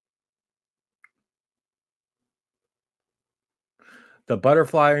 The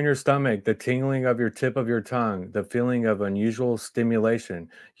butterfly in your stomach, the tingling of your tip of your tongue, the feeling of unusual stimulation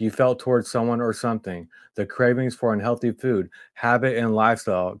you felt towards someone or something, the cravings for unhealthy food, habit, and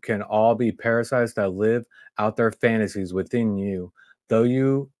lifestyle can all be parasites that live out their fantasies within you, though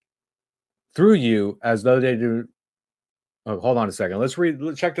you through you as though they do. Oh, hold on a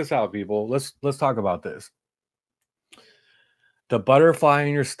second. Check this out, people. Let's talk about this. The butterfly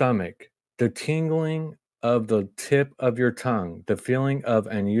in your stomach, the tingling of the tip of your tongue, the feeling of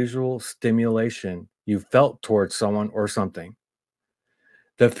unusual stimulation you felt towards someone or something.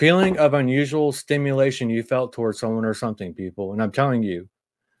 The feeling of unusual stimulation you felt towards someone or something, people. And I'm telling you,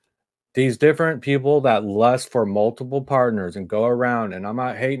 these different people that lust for multiple partners and go around, and I'm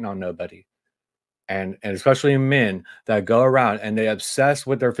not hating on nobody, and especially men that go around and they obsess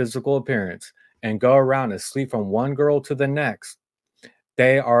with their physical appearance and go around and sleep from one girl to the next.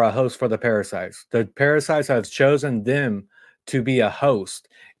 They are a host for the parasites. The parasites have chosen them to be a host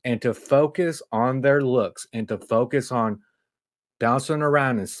and to focus on their looks and to focus on bouncing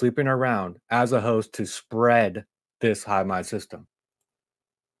around and sleeping around as a host to spread this hive mind system.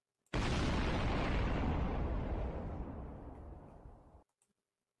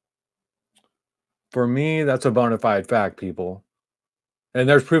 For me, that's a bona fide fact, people. And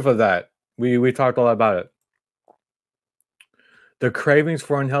there's proof of that. We talked a lot about it. The cravings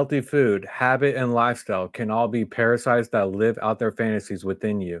for unhealthy food, habit, and lifestyle can all be parasites that live out their fantasies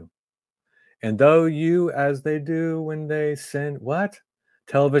within you. And though you, as they do when they send what?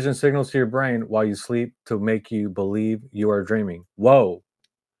 Television signals to your brain while you sleep to make you believe you are dreaming. Whoa.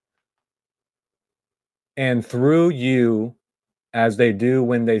 And through you, as they do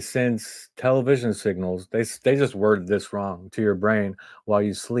when they send television signals, they just worded this wrong to your brain while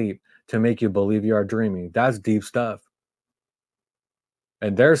you sleep to make you believe you are dreaming. That's deep stuff.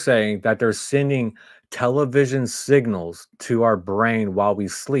 And they're saying that they're sending television signals to our brain while we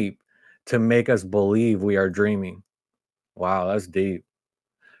sleep to make us believe we are dreaming. Wow, that's deep.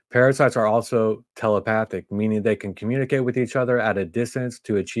 Parasites are also telepathic, meaning they can communicate with each other at a distance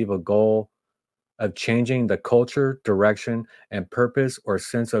to achieve a goal of changing the culture, direction, and purpose or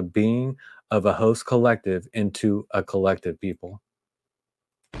sense of being of a host collective into a collective, people.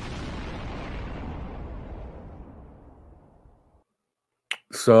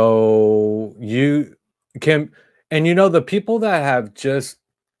 So you can, and you know, the people that have just,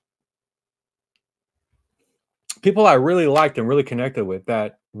 people I really liked and really connected with,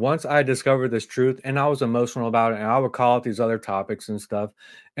 that once I discovered this truth and I was emotional about it, and I would call out these other topics and stuff,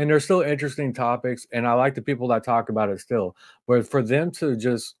 and they're still interesting topics, and I like the people that talk about it still, but for them to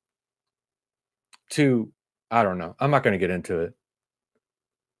just, to, I don't know, I'm not going to get into it,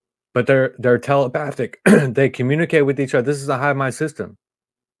 but they're telepathic. They communicate with each other. This is a hive mind system.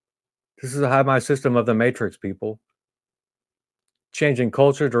 This is a hive mind system of the matrix, people. Changing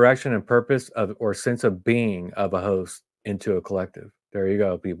culture, direction, and purpose of, or sense of being of a host into a collective. There you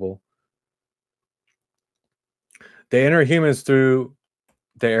go, people. They enter humans through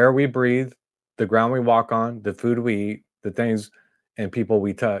the air we breathe, the ground we walk on, the food we eat, the things and people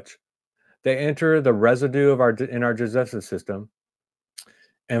we touch. They enter the residue of our in our digestive system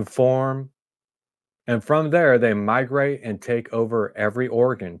and form, and from there they migrate and take over every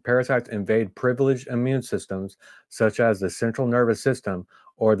organ. Parasites invade privileged immune systems such as the central nervous system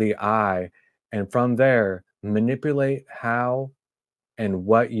or the eye, and from there manipulate how and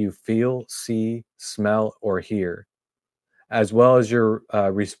what you feel, see, smell, or hear, as well as your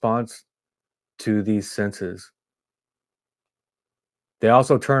response to these senses. They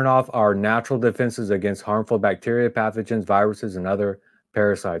also turn off our natural defenses against harmful bacteria, pathogens, viruses, and other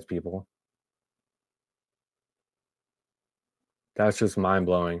parasites, people. That's just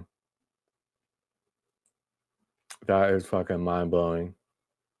mind-blowing. That is fucking mind-blowing.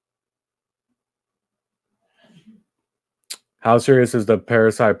 How serious is the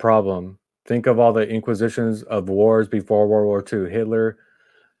parasite problem? Think of all the inquisitions of wars before World War II. Hitler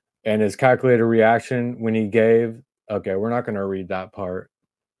and his calculated reaction when he gave... Okay, we're not going to read that part.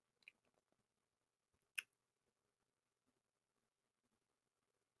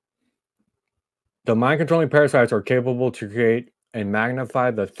 The mind-controlling parasites are capable to create and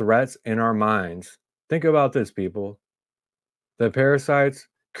magnify the threats in our minds. Think about this, people. The parasites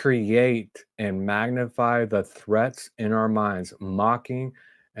create and magnify the threats in our minds, mocking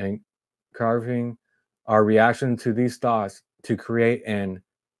and carving our reaction to these thoughts to create an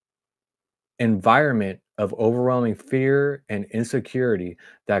environment of overwhelming fear and insecurity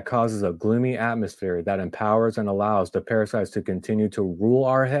that causes a gloomy atmosphere that empowers and allows the parasites to continue to rule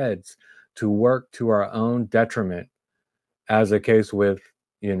our heads, to work to our own detriment, as the case with,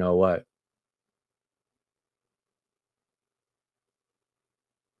 you know what?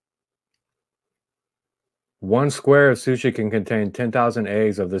 One square of sushi can contain 10,000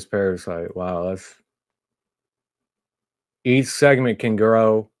 eggs of this parasite. Wow, that's... Each segment can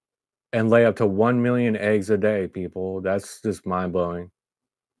grow and lay up to 1 million eggs a day, people. That's just mind-blowing.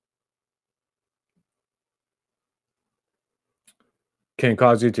 Can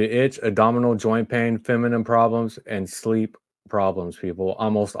cause you to itch, abdominal joint pain, feminine problems, and sleep problems, people.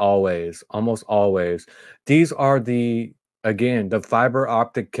 Almost always. Almost always. These are the, again, the fiber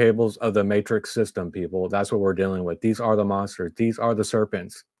optic cables of the matrix system, people. That's what we're dealing with. These are the monsters. These are the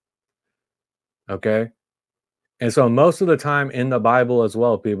serpents. Okay? And so most of the time in the Bible as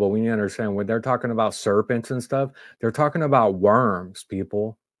well, people, we need to understand when they're talking about serpents and stuff, they're talking about worms,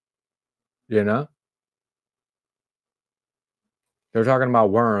 people. You know? They're talking about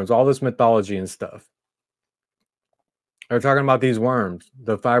worms, all this mythology and stuff. They're talking about these worms,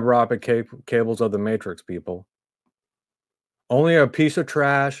 the fiber optic cables of the matrix, people. Only a piece of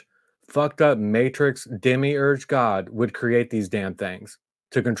trash, fucked up matrix demiurge god would create these damn things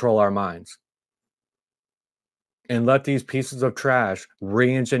to control our minds. And let these pieces of trash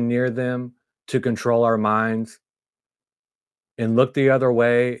re-engineer them to control our minds and look the other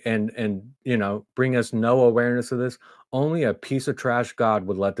way and you know, bring us no awareness of this. Only a piece of trash god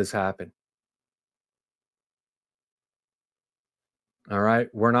would let this happen. All right,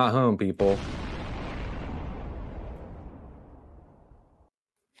 we're not home, people.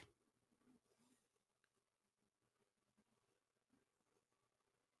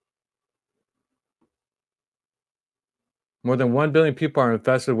 More than 1 billion people are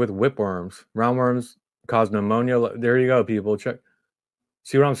infested with whipworms. Roundworms cause pneumonia. There you go, people. Check.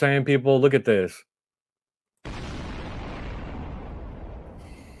 See what I'm saying, people? Look at this.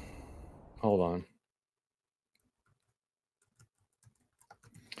 Hold on.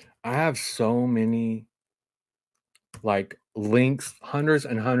 I have so many like links, hundreds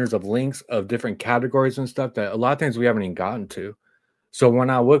and hundreds of links of different categories and stuff that a lot of things we haven't even gotten to. So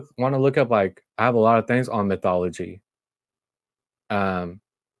when I want to look up, like, I have a lot of things on mythology.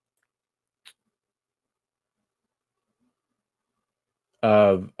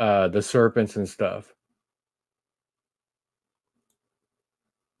 of the serpents and stuff.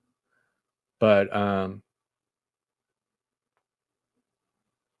 But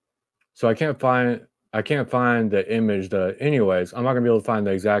so I can't find the image. Anyways, I'm not gonna be able to find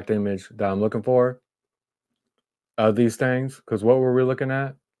the exact image that I'm looking for of these things, because what were we looking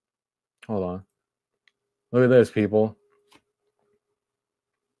at? Hold on. Look at this, people.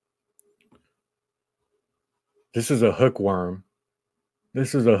 This is a hookworm.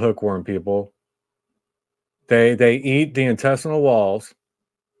 This is a hookworm, people. They eat the intestinal walls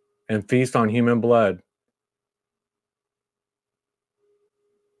and feast on human blood.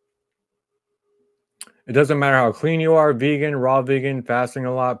 It doesn't matter how clean you are, vegan, raw vegan, fasting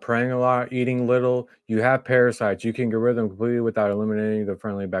a lot, praying a lot, eating little, you have parasites. You can get rid of them completely without eliminating the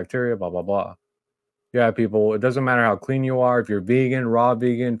friendly bacteria, blah, blah, blah. Yeah, people, it doesn't matter how clean you are. If you're vegan, raw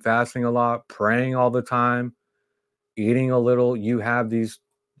vegan, fasting a lot, praying all the time, eating a little, you have these,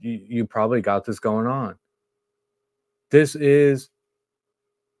 you probably got this going on. This is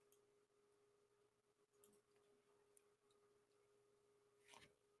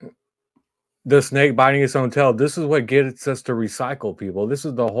the snake biting its own tail. This is what gets us to recycle, people. This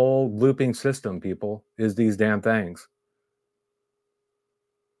is the whole looping system, people, is these damn things.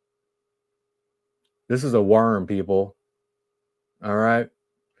 This is a worm, people. All right.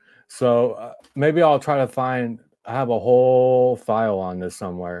 So maybe I'll try to find, I have a whole file on this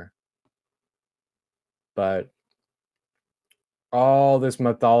somewhere. But all this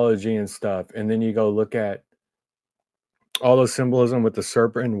mythology and stuff. And then you go look at all the symbolism with the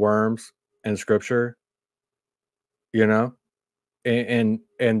serpent and worms and scripture, you know? And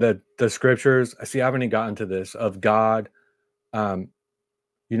the scriptures, see, I haven't even gotten to this, of God,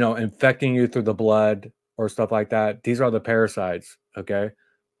 you know, infecting you through the blood or stuff like that. These are the parasites, okay?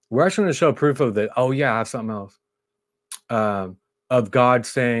 We're actually going to show proof of that. Oh, yeah, I have something else. Of God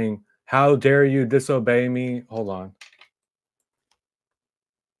saying, how dare you disobey me? Hold on.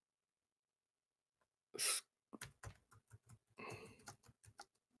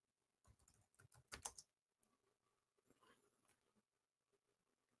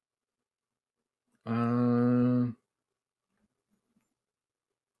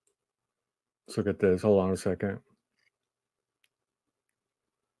 Let's look at this. Hold on a second.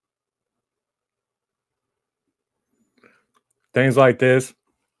 Things like this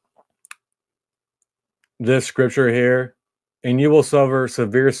scripture here, and you will suffer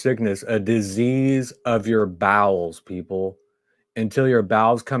severe sickness, a disease of your bowels, people, until your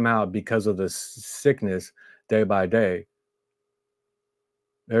bowels come out because of the sickness day by day.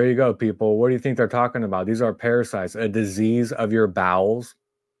 There you go, people. What do you think they're talking about? These are parasites, a disease of your bowels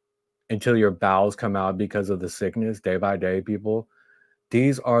until your bowels come out because of the sickness day by day, people.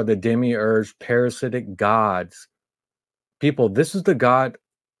 These are the demiurge parasitic gods. People, this is the God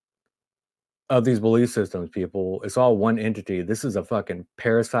of these belief systems, people. It's all one entity. This is a fucking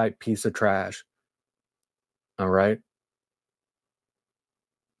parasite piece of trash. All right.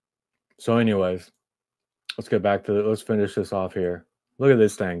 So, anyways, let's get back to let's finish this off here. Look at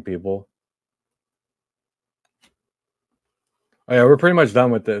this thing, people. Oh yeah, we're pretty much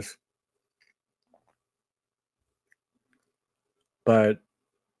done with this. But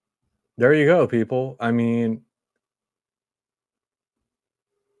there you go, people. I mean,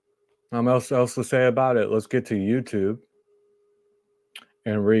 else to say about it? Let's get to YouTube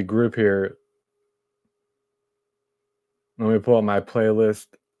and regroup here. Let me pull up my playlist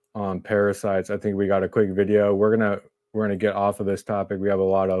on parasites. I think we got a quick video. We're gonna get off of this topic. We have a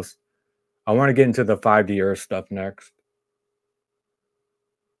lot else. I want to get into the 5D Earth stuff next.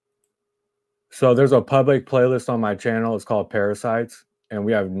 So there's a public playlist on my channel. It's called Parasites, and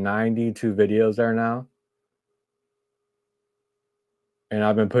we have 92 videos there now. And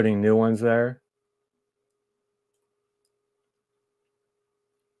I've been putting new ones there.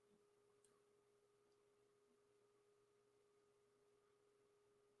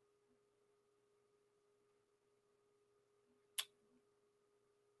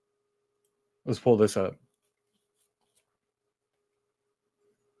 Let's pull this up.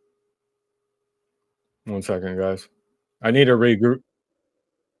 One second, guys. I need to regroup.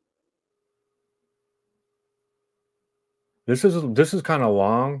 This is kind of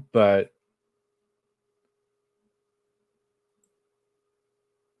long, but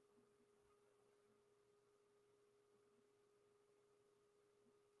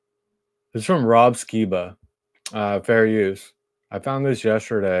this is from Rob Skiba, Fair Use. I found this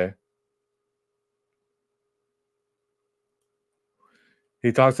yesterday.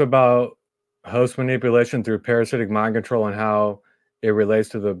 He talks about host manipulation through parasitic mind control and how it relates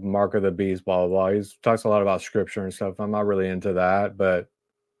to the mark of the beast, blah, blah, blah. He talks a lot about scripture and stuff. I'm not really into that, but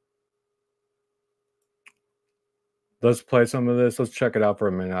let's play some of this. Let's check it out for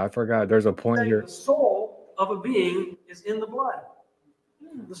a minute. I forgot. There's a point here. The soul of a being is in the blood.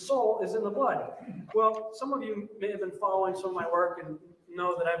 The soul is in the blood. Well, some of you may have been following some of my work and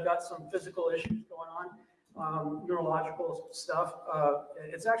know that I've got some physical issues going on, neurological stuff.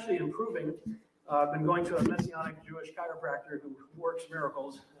 It's actually improving. I've been going to a Messianic Jewish chiropractor who works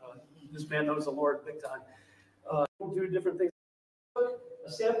miracles. This man knows the Lord big time. We'll do different things.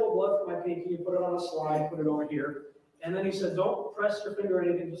 A sample of blood from my pinky, put it on a slide, put it over here. And then he said, don't press your finger or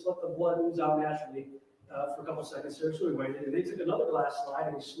anything, just let the blood ooze out naturally for a couple seconds here. So we waited. And they took another glass slide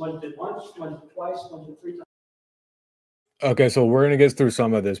and he smudged it once, smudged it twice, smudged it 3 times. Okay, so we're going to get through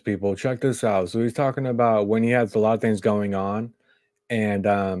some of this, people. Check this out. So he's talking about when he has a lot of things going on, and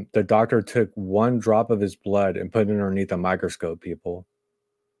the doctor took 1 drop of his blood and put it underneath a microscope, people.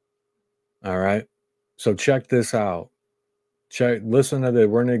 All right? So check this out. Listen to this.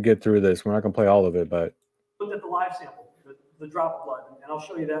 We're going to get through this. We're not going to play all of it, but... Looked at the live sample, the drop of blood, and I'll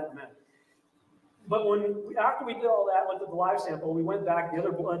show you that in a minute. But after we did all that, looked at the live sample, we went back, the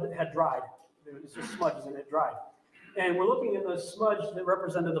other blood had dried. It was just smudges and it dried. And we're looking at the smudge that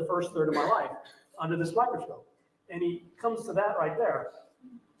represented the first third of my life under this microscope. And he comes to that right there.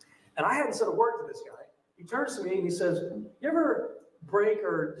 And I hadn't said a word to this guy. He turns to me and he says, you ever break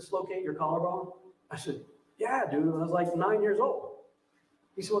or dislocate your collarbone? I said, yeah, dude. And I was like 9 years old.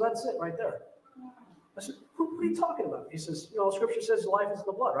 He said, well, that's it right there. I said, what are you talking about? He says, scripture says life is in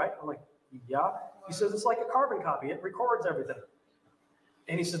the blood, right? I'm like, yeah. He says, it's like a carbon copy. It records everything.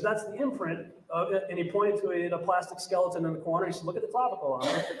 And he says, that's the imprint of it. And he pointed to a plastic skeleton in the corner. He said, look at the clavicle. I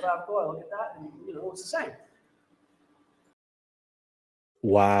look at the clavicle. I look at that. And, it's the same.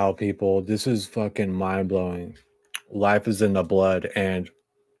 Wow, people. This is fucking mind-blowing. Life is in the blood. And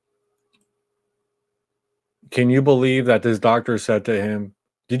can you believe that this doctor said to him,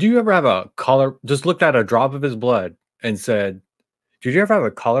 did you ever have a collar? Just looked at a drop of his blood and said, did you ever have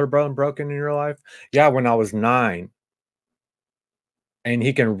a collarbone broken in your life? Yeah, when I was 9. And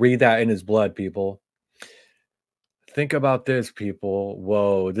he can read that in his blood, people. Think about this, people.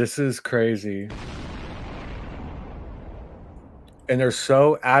 Whoa, this is crazy. And they're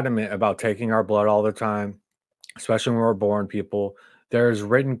so adamant about taking our blood all the time, especially when we're born, people. There's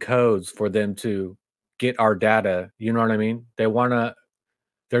written codes for them to get our data. You know what I mean? They want to,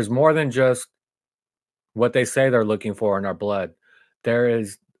 there's more than just what they say they're looking for in our blood. There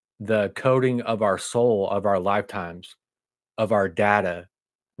is the coding of our soul, of our lifetimes, of our data,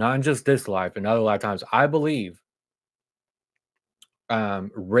 not in just this life, in other lifetimes, I believe,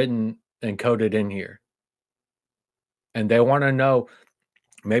 written and coded in here. And they want to know,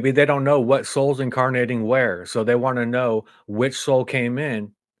 maybe they don't know what soul's incarnating where. So they want to know which soul came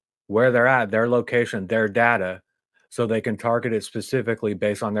in, where they're at, their location, their data, so they can target it specifically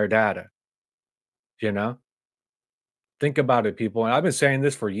based on their data. Think about it, people. And I've been saying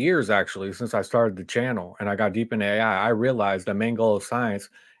this for years, actually, since I started the channel and I got deep into AI. I realized the main goal of science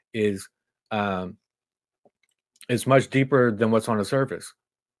is much deeper than what's on the surface.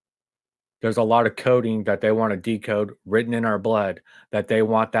 There's a lot of coding that they want to decode written in our blood, that they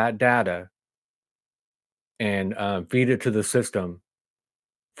want that data and feed it to the system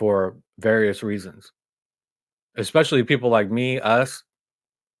for various reasons. Especially people like me, us,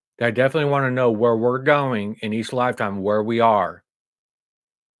 that definitely want to know where we're going in each lifetime, where we are.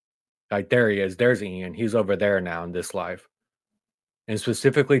 Like, there he is. There's Ian. He's over there now in this life. And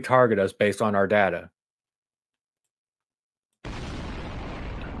specifically target us based on our data.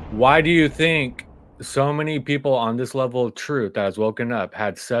 Why do you think so many people on this level of truth that has woken up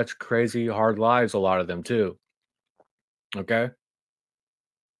had such crazy hard lives, a lot of them too? Okay?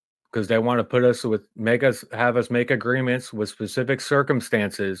 Because they want to put us with, have us make agreements with specific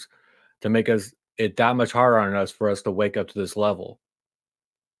circumstances to make it that much harder on us for us to wake up to this level.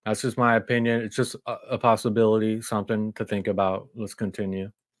 That's just my opinion. It's just a possibility, something to think about. Let's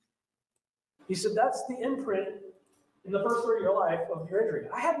continue. He said, that's the imprint in the first third of your life of your injury.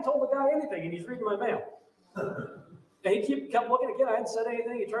 I hadn't told the guy anything, and he's reading my mail. And he kept looking again. I hadn't said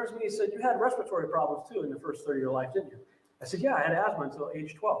anything. He turns to me and he said, you had respiratory problems too in the first third of your life, didn't you? I said, yeah, I had asthma until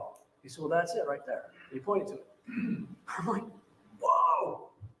age 12. He said, well, that's it right there. And he pointed to it. I'm like,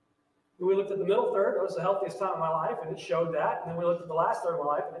 whoa. And we looked at the middle third. That was the healthiest time of my life, and it showed that. And then we looked at the last third of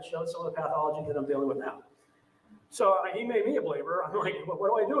my life, and it showed some of the pathology that I'm dealing with now. So he made me a believer. I'm like, what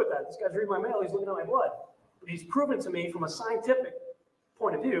do I do with that? This guy's reading my mail. He's looking at my blood. But he's proven to me from a scientific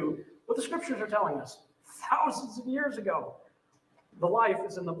point of view what the scriptures are telling us thousands of years ago. The life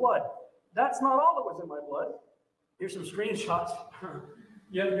is in the blood. That's not all that was in my blood. Here's some screenshots.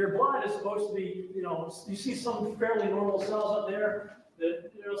 Yeah, your blood is supposed to be, you see some fairly normal cells up there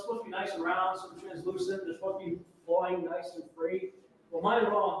that, supposed to be nice and round, some translucent. They're supposed to be flowing nice and free. Well, mine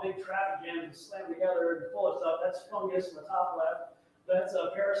are all big traffic jams slammed together and full of stuff. That's fungus in the top left. That's a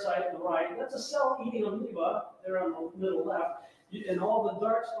parasite on the right. That's a cell-eating amoeba there on the middle left. And all the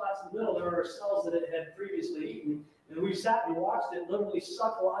dark spots in the middle, there are cells that it had previously eaten. And we sat and watched it literally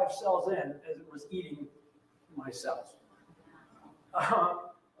suck live cells in as it was eating my cells.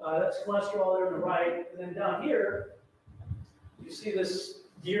 That's cholesterol there on the right. And then down here, you see this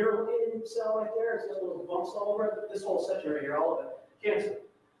deer-looking cell right there. It's got little bumps all over it. This whole section right here, all of it. Cancer.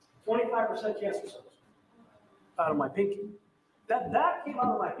 25% cancer cells out of my pinky. That came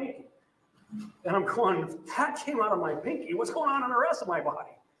out of my pinky. And I'm going, that came out of my pinky. What's going on in the rest of my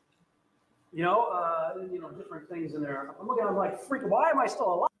body? Different things in there. I'm looking, I'm like, freaking, why am I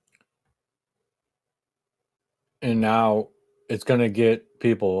still alive? And now it's going to get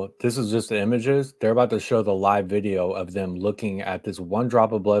people, this is just the images. They're about to show the live video of them looking at this one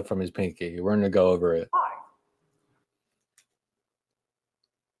drop of blood from his pinky. We're going to go over it.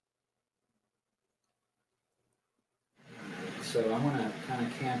 So I'm going to kind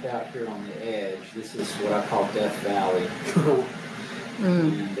of camp out here on the edge. This is what I call Death Valley.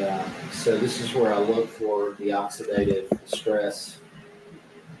 And so this is where I look for the oxidative stress,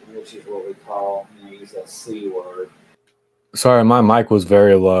 which is what we call, use that C word. Sorry, my mic was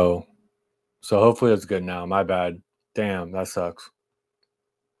very low. So hopefully it's good now. My bad. Damn, that sucks.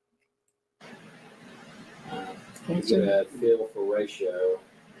 You get a feel for ratio.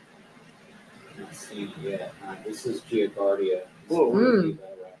 Not seen it yet. This is Giardia. Whoa. Right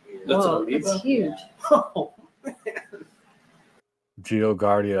here. That's huge. Oh, man.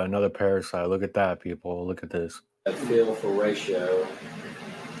 Giardia, another parasite. Look at that, people. Look at this. A feel for ratio.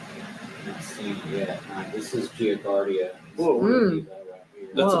 Not seen it yet. This is Giardia. Whoa. Right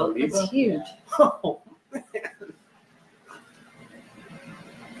here. That's huge. Oh, man.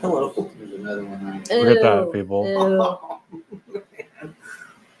 Hello. There's another one right here. Look at that, people. Oh, man.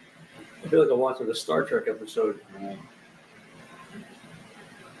 I feel like I'm watching a Star Trek episode. Right.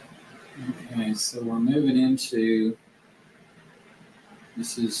 Okay, so we're moving into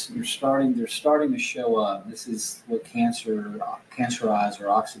they're starting to show up. This is what cancerized or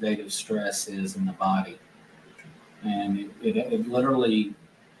oxidative stress is in the body. And it literally,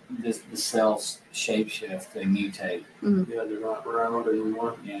 the cells shapeshift, they mutate. Yeah, they're not round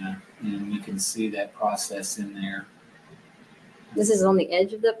anymore. Yeah, and you can see that process in there. This is on the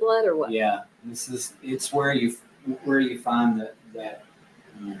edge of the blood, or what? Yeah, it's where you find that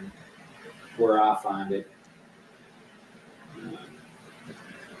where I find it.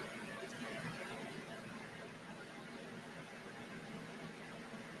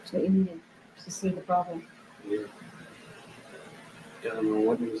 So you need to see the problem. Yeah. I don't know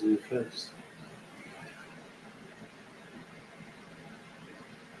what needs to be fixed.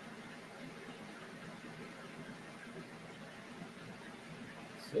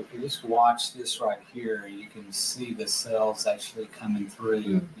 So if you just watch this right here, you can see the cells actually coming through,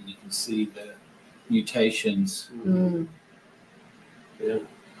 and you can see the mutations. Yeah.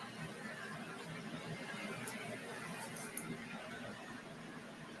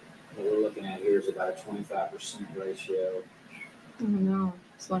 What we're looking at here is about a 25% ratio. Oh no,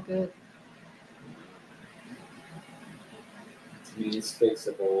 it's not good. I mean, it's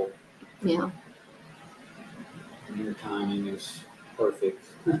fixable. Yeah. And your timing is perfect.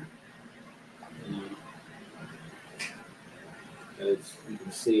 You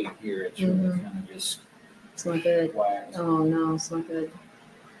can see and hear it's really kind of just It's not good. whacked. Oh no, it's not good.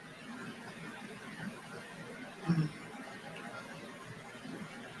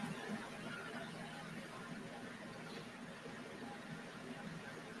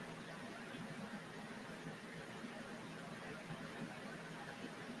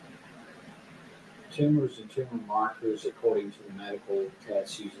 Tumors and tumor markers, according to the medical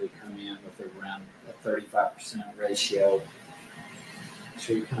tests, usually come in with around a 35% ratio.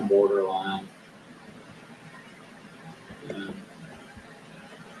 So you're kind of borderline.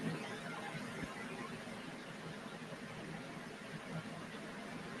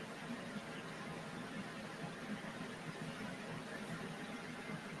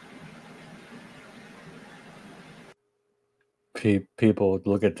 People,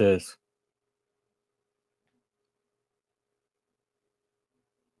 look at this.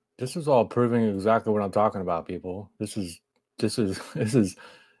 This is all proving exactly what I'm talking about, people. This is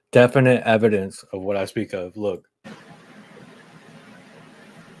definite evidence of what I speak of. Look.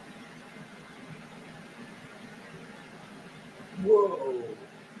 Whoa.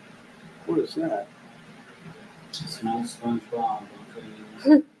 What is that? It's not SpongeBob.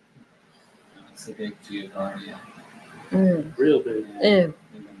 Okay. It's a big Giardia. Real big. Ew.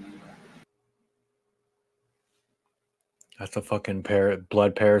 That's a fucking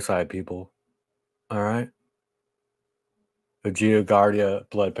blood parasite, people. All right? A Giardia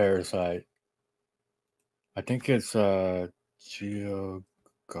blood parasite. I think it's Giardia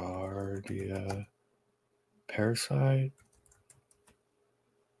parasite.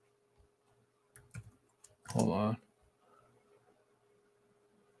 Hold on.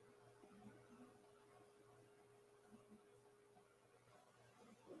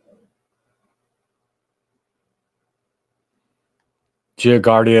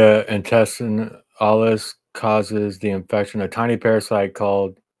 Giardia intestinalis causes the infection. A tiny parasite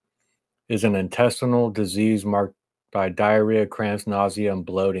is an intestinal disease marked by diarrhea, cramps, nausea, and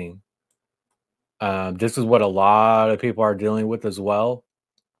bloating. This is what a lot of people are dealing with as well.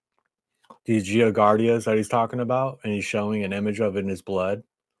 These Giardias that he's talking about, and he's showing an image of it in his blood.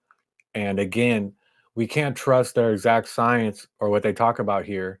 And again, we can't trust their exact science or what they talk about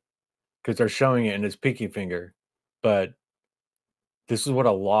here because they're showing it in his pinky finger. But this is what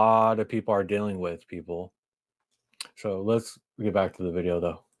a lot of people are dealing with, people. So let's get back to the video,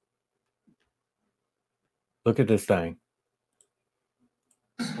 though. Look at this thing.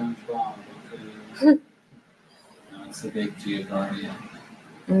 SpongeBob. Okay. It's a big Giardia.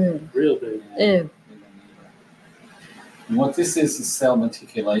 Real big. Ew. And what this is cell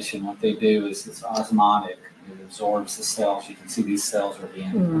reticulation. What they do is it's osmotic. It absorbs the cells. You can see these cells are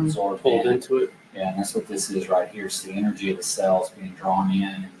being absorbed Pulled into it. Yeah, and that's what this is right here. It's the energy of the cells being drawn in,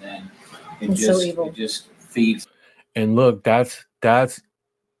 and then it just feeds. And look, that's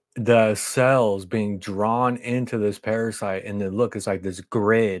the cells being drawn into this parasite, and then look, it's like this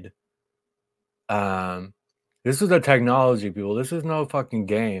grid. This is a technology, people. This is no fucking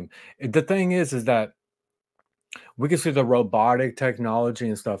game. The thing is that we can see the robotic technology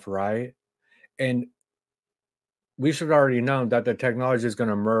and stuff, right? And we should already know that the technology is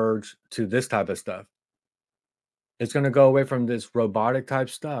going to merge to this type of stuff. It's going to go away from this robotic type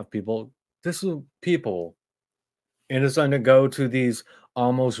stuff, people. This is people. And it's going to go to these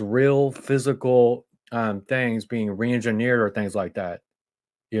almost real physical things being re-engineered or things like that,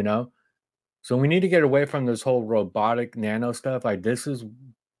 you know? So we need to get away from this whole robotic nano stuff. Like this is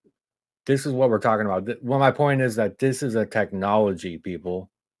what we're talking about. Well, my point is that this is a technology, people.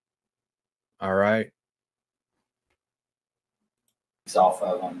 All right. Off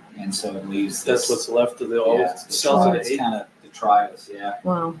of them, and so it leaves. That's what's left of the old cells that it's kind of detritus. Yeah.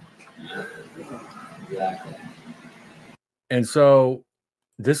 Wow. Yeah. Exactly. And so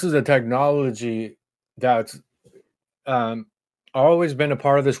this is a technology that's always been a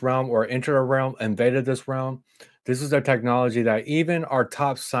part of this realm or entered a realm, invaded this realm. This is a technology that even our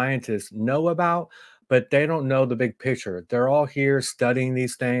top scientists know about, but they don't know the big picture. They're all here studying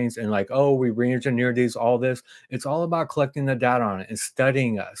these things and like, oh, we re-engineered these, all this. It's all about collecting the data on it and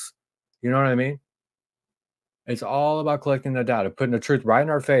studying us. You know what I mean? It's all about collecting the data, putting the truth right in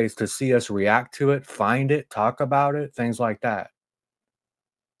our face to see us react to it, find it, talk about it, things like that.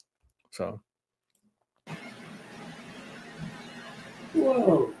 So.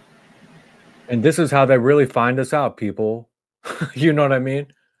 Whoa. And this is how they really find us out, people. You know what I mean?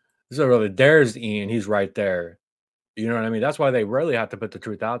 So really, there's Ian. He's right there. You know what I mean? That's why they really have to put the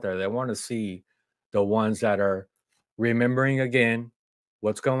truth out there. They want to see the ones that are remembering again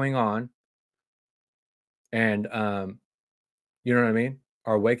what's going on. And, you know what I mean?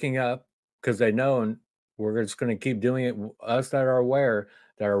 Are waking up because they know, and we're just going to keep doing it. Us that are aware,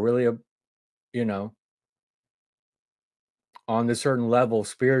 that are really, you know, on this certain level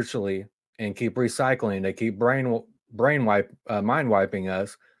spiritually and keep recycling. They keep mind wiping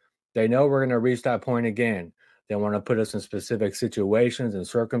us. They know we're going to reach that point again. They want to put us in specific situations and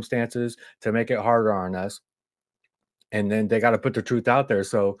circumstances to make it harder on us. And then they got to put the truth out there.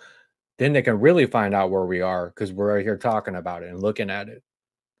 So then they can really find out where we are because we're right here talking about it and looking at it.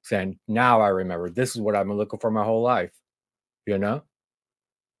 Saying, now I remember. This is what I've been looking for my whole life. You know?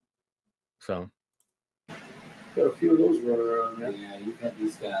 So. Got a few of those running around. Yeah, you've had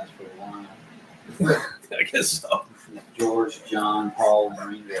these guys for a while. I guess so. George, John, Paul, and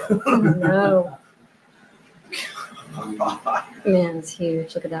Ringo. Oh, no. Man, it's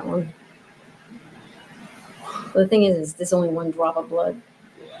huge. Look at that one. Well, the thing is there's only one drop of blood.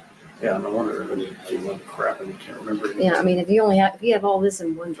 Yeah, no wonder everybody went crap and you can't remember. Yeah, I mean, if you have all this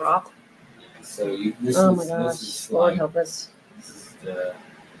in one drop. So oh my gosh, Lord help us. This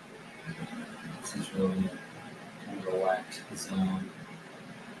is really kind of a whacked zone.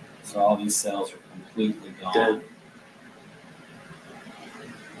 So all these cells are completely gone. Dead.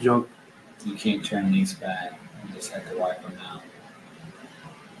 Junk. You can't turn these back. just have to wipe them out.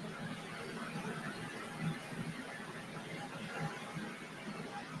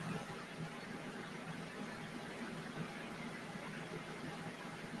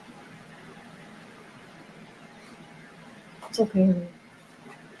 It's okay.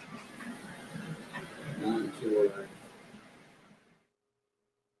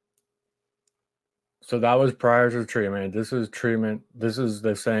 So that was prior to treatment. This is treatment. This is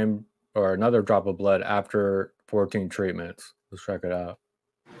the same or another drop of blood after 14 treatments. Let's check it out.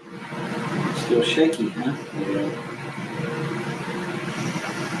 Still shaky, huh? Yeah.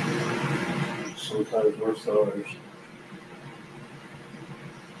 Sometimes worse than others.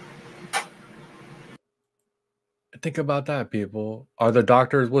 Think about that, people. Are the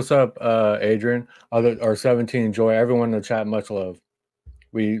doctors? What's up, Adrian? Are 17 Joy? Everyone in the chat, much love.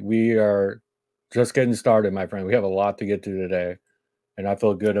 We are just getting started, my friend. We have a lot to get to today, and I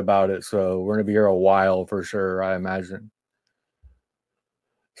feel good about it. So we're gonna be here a while for sure, I imagine.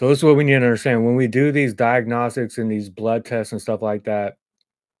 So this is what we need to understand. When we do these diagnostics and these blood tests and stuff like that,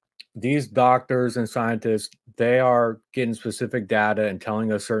 these doctors and scientists, they are getting specific data and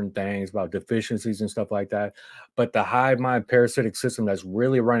telling us certain things about deficiencies and stuff like that. But the hive mind parasitic system that's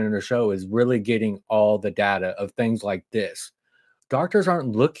really running the show is really getting all the data of things like this. Doctors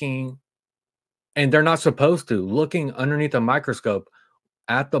aren't looking, and they're not supposed to, looking underneath a microscope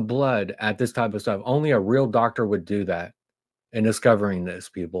at the blood, at this type of stuff. Only a real doctor would do that in discovering this,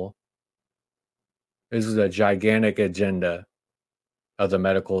 people. This is a gigantic agenda of the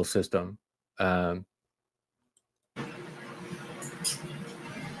medical system. So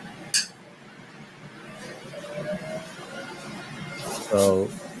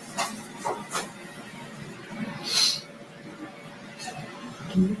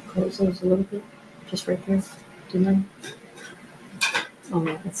Can you close those a little bit? Just right there. Do you mind? Oh,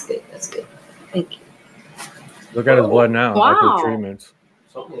 that's good. That's good. Thank you. look at his blood now Wow. after treatments.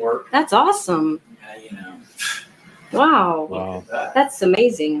 Something worked. That's awesome. Yeah, you know. Wow. Wow. That's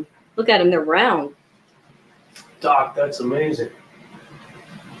amazing. Look at them. They're round. Doc, that's amazing.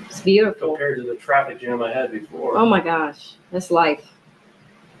 It's beautiful. Compared to the traffic jam I had before. Oh my gosh. That's life.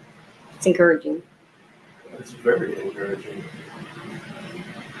 It's encouraging. It's very encouraging.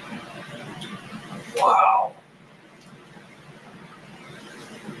 Wow.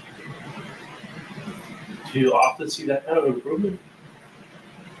 Do you often see that kind of improvement?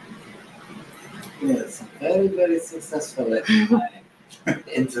 Yes, very, very successful at my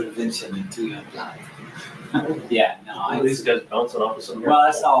intervention into your life. Yeah, no. All these guys bouncing off of something. Well,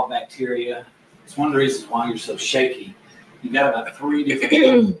 that's all bacteria. It's one of the reasons why you're so shaky. You've got about 3 different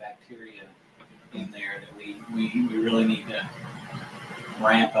types of bacteria in there that we really need to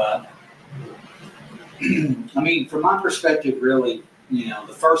ramp up. I mean, from my perspective, really, you know,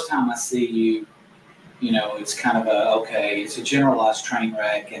 the first time I see you, you know, it's kind of it's a generalized train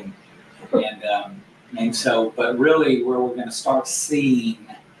wreck, and so, but really, where we're going to start seeing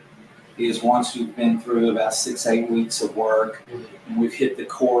is once you've been through about 6-8 weeks of work, and we've hit the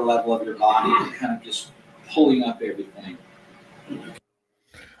core level of your body, and kind of just pulling up everything.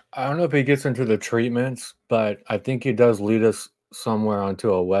 I don't know if he gets into the treatments, but I think he does lead us somewhere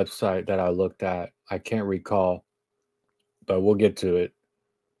onto a website that I looked at. I can't recall, but we'll get to it.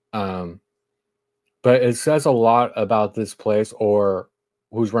 But it says a lot about this place, or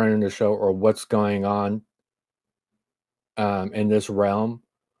who's running the show, or what's going on in this realm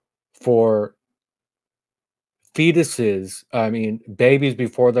for fetuses. I mean, babies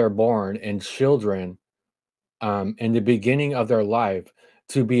before they're born and children in the beginning of their life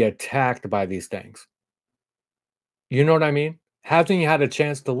to be attacked by these things. You know what I mean? Haven't had a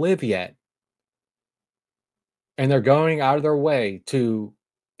chance to live yet. And they're going out of their way to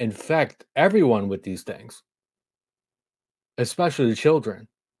infect everyone with these things, especially the children.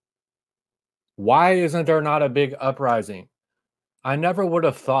 Why isn't there not a big uprising? I never would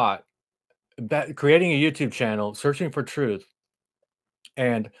have thought that creating a YouTube channel, searching for truth,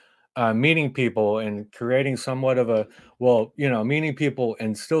 and meeting people and creating somewhat of a, meeting people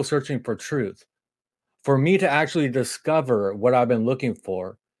and still searching for truth, for me to actually discover what I've been looking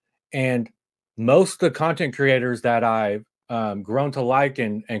for. And most of the content creators that I've grown to like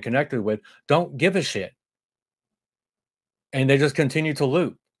and connected with don't give a shit. And they just continue to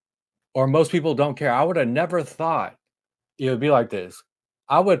loop. Or most people don't care. I would have never thought it would be like this.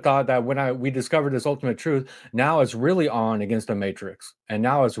 I would have thought that when we discovered this ultimate truth, now it's really on against the Matrix. And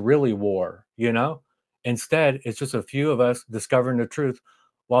now it's really war, you know? Instead, it's just a few of us discovering the truth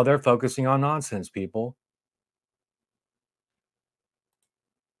while they're focusing on nonsense, people.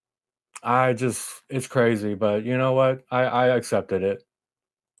 It's crazy, but you know what? I accepted it.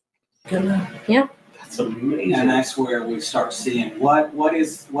 Yeah. It's amazing. And that's where we start seeing what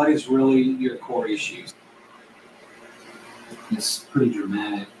is really your core issues. It's pretty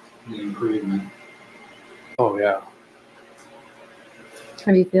dramatic, the improvement. Oh yeah,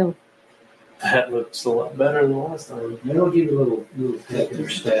 How do you feel? that looks a lot better than last time. Maybe I'll give you a little picture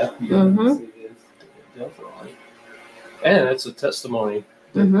step. Mhm. See this. Definitely. And it's a testimony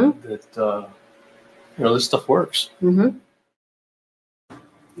that, Mhm. that this stuff works. Mm-hmm.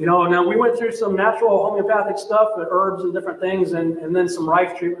 You know, now we went through some natural homeopathic stuff, herbs and different things, and then some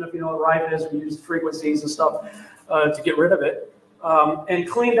rife treatment. If you know what rife is, we used frequencies and stuff to get rid of it, and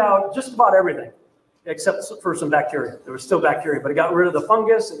cleaned out just about everything, except for some bacteria. There was still bacteria, but it got rid of the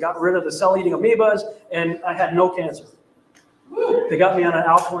fungus, it got rid of the cell-eating amoebas, and I had no cancer. They got me on an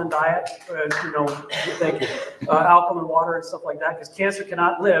alkaline diet, thank you, alkaline water and stuff like that, because cancer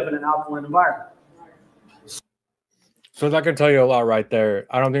cannot live in an alkaline environment. So that can tell you a lot right there.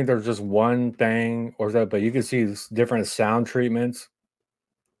 I don't think there's just one thing or that, but you can see different sound treatments,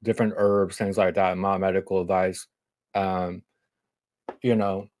 different herbs, things like that. My medical advice. You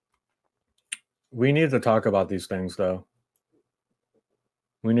know, we need to talk about these things though.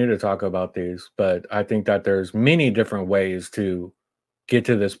 We need to talk about these, but I think that there's many different ways to get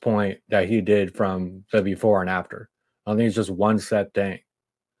to this point that he did from the before and after. I don't think it's just one set thing.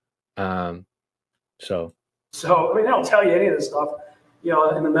 So, I mean, they don't tell you any of this stuff,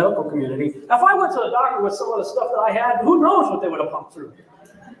 in the medical community. Now, if I went to the doctor with some of the stuff that I had, who knows what they would have pumped through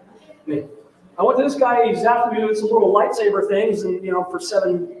me. I went to this guy, he's after me with some little lightsaber things, and, for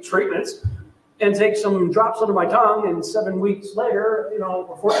 7 treatments, and take some drops under my tongue, and 7 weeks later,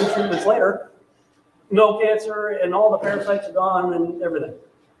 or 14 treatments later, no cancer, and all the parasites are gone, and everything.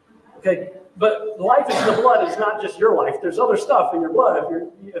 Okay, but life is in the blood is not just your life. There's other stuff in your blood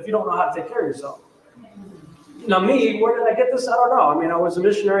if you don't know how to take care of yourself. Now me, where did I get this? I don't know. I mean, I was a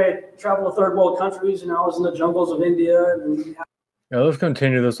missionary. I traveled to third world countries, I was in the jungles of India. Yeah, let's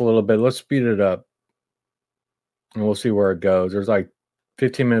continue this a little bit. Let's speed it up, and we'll see where it goes. There's like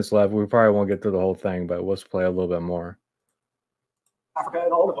 15 minutes left. We probably won't get through the whole thing, but let's play a little bit more. Africa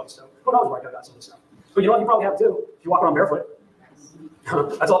and all over the place. So who knows where I got some of this stuff? But you know what? You probably have too. If you walk around barefoot,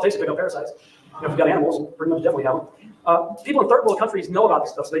 that's all it takes to pick up parasites. If you've got animals, pretty much definitely have them. People in third world countries know about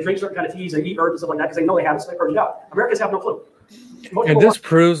this stuff, so they drink certain kind of teas, they eat herbs and stuff like that because they know they have it, so they purge it out. Americans have no clue. And this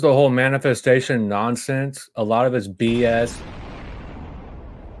proves the whole manifestation nonsense. A lot of it's BS.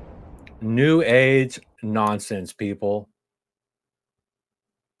 New Age nonsense, people.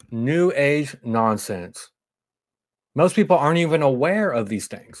 New Age nonsense. Most people aren't even aware of these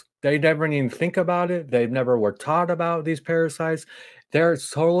things. They never even think about it. They've never were taught about these parasites. They're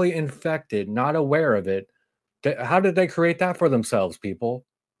totally infected, not aware of it. How did they create that for themselves, people?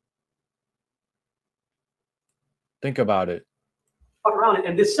 Think about it. Around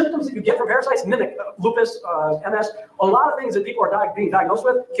and the symptoms that you get from parasites mimic lupus, MS. A lot of things that people are being diagnosed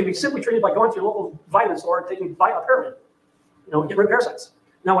with can be simply treated by going to your local vitamin store and taking Pyramid. Get rid of parasites.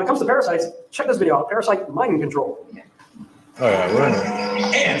 Now, when it comes to parasites, check this video out: parasite mind control. Oh yeah, we're in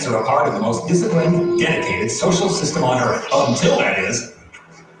it. Ants are a part of the most disciplined, dedicated social system on Earth. Until that is,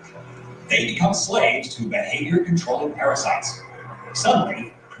 they become slaves to behavior-controlling parasites.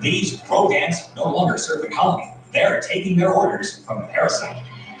 Suddenly, these rogue ants no longer serve the colony. They're taking their orders from the parasite.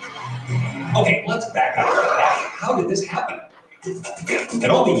 Okay, let's back up. How did this happen? It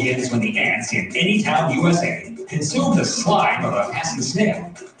all begins when the ants in any town, USA, consume the slime of a passing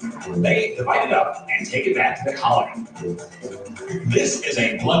snail. They divide it up and take it back to the colony. This is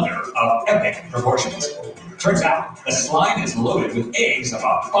a blunder of epic proportions. Turns out, the slime is loaded with eggs of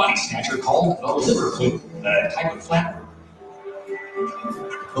a body snatcher called the liver fluke, the type of flatworm.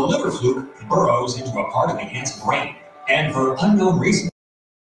 The liver fluke burrows into a part of the ant's brain, and for unknown reasons.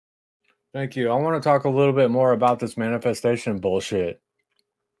 Thank you. I want to talk a little bit more about this manifestation bullshit.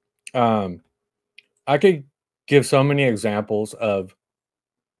 I could give so many examples of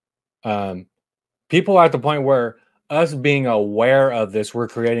people at the point where us being aware of this, we're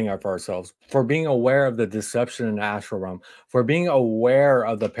creating it for ourselves. For being aware of the deception in the astral realm, for being aware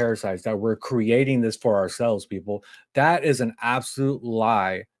of the parasites, that we're creating this for ourselves, people. That is an absolute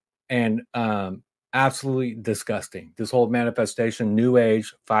lie and absolutely disgusting. This whole manifestation, new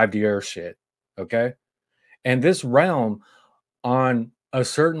age, 5-year shit. Okay. And this realm, on a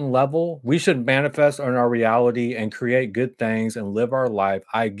certain level, we should manifest on our reality and create good things and live our life.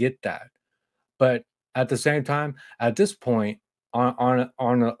 I get that. But at the same time, at this point, on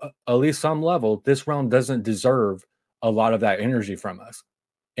at least some level, this realm doesn't deserve a lot of that energy from us.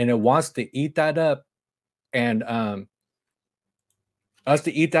 And it wants to eat that up and Us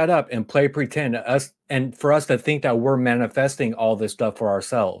to eat that up and play pretend, us and for us to think that we're manifesting all this stuff for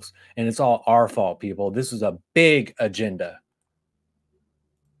ourselves, and it's all our fault, people. This is a big agenda.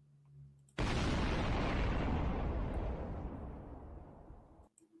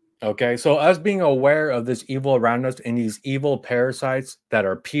 Okay, so us being aware of this evil around us and these evil parasites that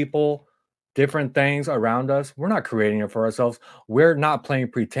are people, different things around us, we're not creating it for ourselves. We're not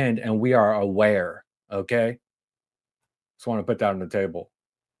playing pretend, and we are aware. Okay, just want to put that on the table.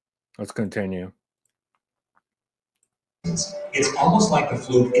 Let's continue. It's almost like the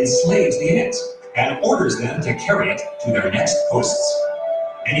fluke enslaves the ants and orders them to carry it to their next hosts.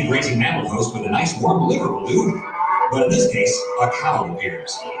 Any grazing mammal host with a nice warm liver will do, but in this case, a cow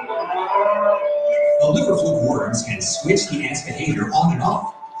appears. The liver fluke worms can switch the ants' behavior on and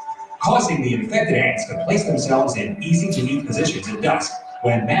off, causing the infected ants to place themselves in easy-to-eat positions at dusk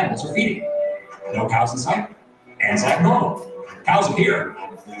when mammals are feeding. No cows in sight. Ants act normal. Cows appear.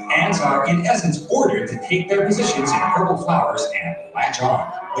 Ants are, in essence, ordered to take their positions in purple flowers and latch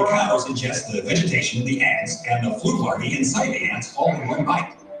on. The cows ingest the vegetation, the ants, and the fluke larvae inside the ants all in one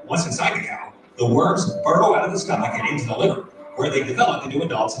bite. Once inside the cow, the worms burrow out of the stomach and into the liver, where they develop into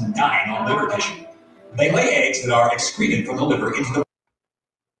adults and dine on liver tissue. They lay eggs that are excreted from the liver into the...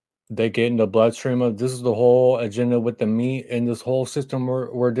 They get in the bloodstream of this is the whole agenda with the meat and this whole system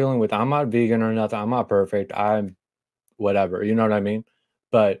we're dealing with. I'm not vegan or nothing. I'm not perfect. I'm whatever. You know what I mean?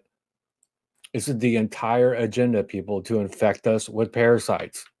 But this is the entire agenda, people, to infect us with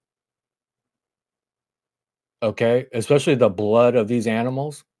parasites. Okay? Especially the blood of these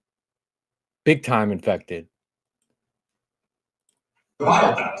animals. Big time infected.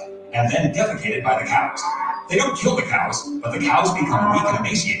 bile duct and then defecated by the cows. They don't kill the cows, but the cows become weak and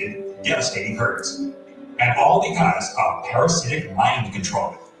emaciated, devastating herds. And all because of parasitic mind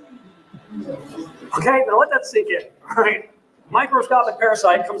control. Okay, now let that sink in. All right. Microscopic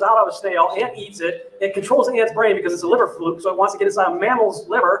parasite comes out of a snail, ant eats it. It controls the ant's brain because it's a liver fluke, so it wants to get inside a mammal's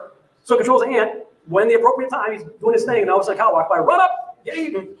liver. So it controls the ant. When the appropriate time, he's doing his thing, and all of a sudden a cow walks by, run up, get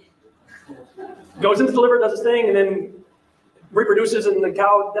eaten. Goes into the liver, does his thing, and then reproduces, and the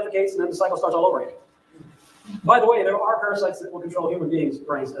cow defecates, and then the cycle starts all over again. By the way, there are parasites that will control human beings'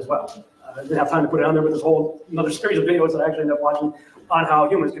 brains as well. I didn't have time to put it on there, but there's another series of videos that I actually ended up watching on how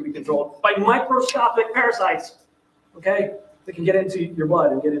humans can be controlled by microscopic parasites, okay, that can get into your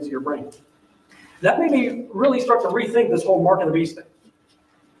blood and get into your brain. That made me really start to rethink this whole mark of the beast thing.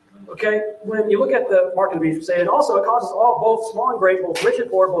 Okay, when you look at the mark of the beast, say, and also it causes all, both small and great, both rich and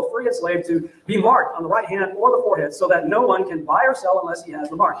poor, both free and slave, to be marked on the right hand or the forehead, so that no one can buy or sell unless he has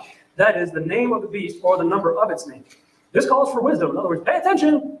the mark. That is the name of the beast or the number of its name. This calls for wisdom. In other words, pay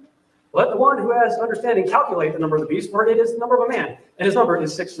attention. Let the one who has understanding calculate the number of the beast, for it is the number of a man, and his number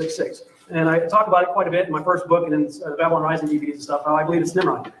is 666. And I talk about it quite a bit in my first book and in Babylon Rising DVDs and stuff, how I believe it's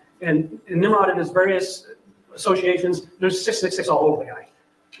Nimrod. And Nimrod and his various associations, there's 666 all over the guy.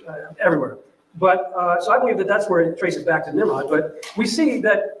 Everywhere. But so I believe that that's where it traces back to Nimrod. But we see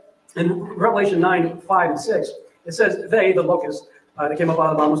that in Revelation 9, 5, and 6, it says they, the locusts, that came up out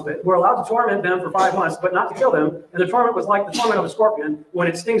of the bottomless pit, were allowed to torment them for 5 months, but not to kill them. And the torment was like the torment of a scorpion when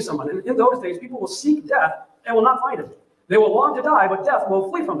it stings someone. And in those days, people will seek death and will not find it. They will long to die, but death will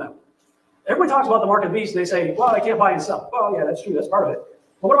flee from them. Everybody talks about the mark of the beast, and they say, well, they can't buy and sell. Well, yeah, that's true. That's part of it.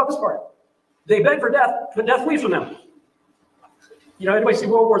 But what about this part? They beg for death, but death flees from them. You know, anybody see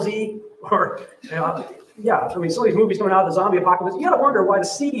World War Z? Or, yeah, I mean, some of these movies coming out of the zombie apocalypse, you got to wonder why the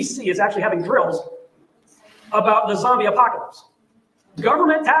CDC is actually having drills about the zombie apocalypse.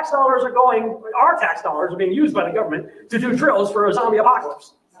 Government tax dollars are going, our tax dollars are being used by the government to do drills for a zombie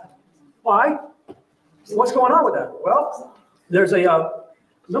apocalypse. Why? What's going on with that? Well, there's a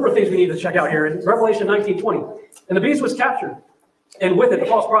number of things we need to check out here. In Revelation 19:20, and the beast was captured, and with it the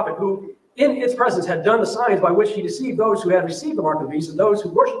false prophet, who in its presence had done the signs by which he deceived those who had received the mark of the beast and those who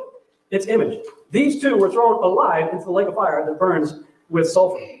worship its image. These two were thrown alive into the lake of fire that burns with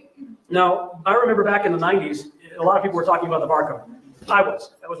sulfur. Now, I remember back in the 90s, a lot of people were talking about the barcode.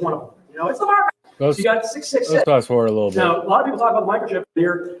 That was one of them. You know, it's the barcode. You got 666. Let's fast forward a little bit. Now, a lot of people talk about the microchip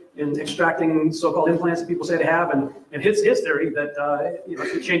here and extracting so-called implants that people say they have, and his theory that you know,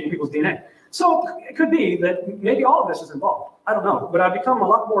 it's changing people's DNA. So it could be that maybe all of this is involved. I don't know, but I've become a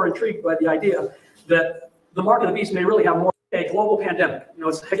lot more intrigued by the idea that the mark of the beast may really have more a global pandemic. You know,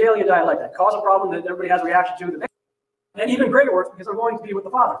 it's Hegelian dialectic, cause a problem that everybody has a reaction to, and even greater works because I'm going to be with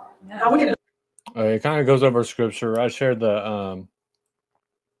the Father. Yeah. Now we can. It kind of goes over scripture. I shared the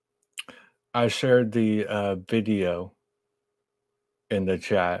video in the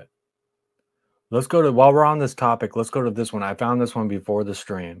chat. Let's go to, while we're on this topic, let's go to this one. I found this one before the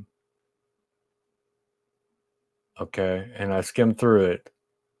stream. Okay, and I skimmed through it.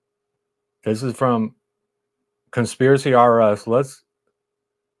 This is from Conspiracy RS. Let's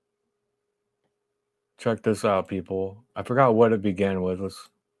check this out, people. I forgot what it began with. Let's.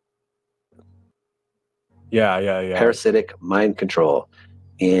 Yeah. Parasitic mind control,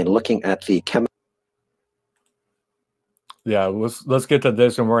 and looking at the Yeah, let's get to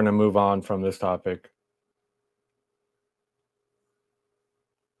this, and we're going to move on from this topic.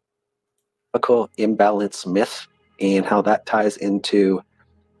 chemical imbalance myth and how that ties into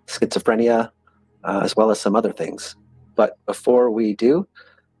schizophrenia, as well as some other things. But before we do,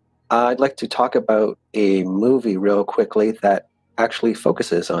 I'd like to talk about a movie real quickly that actually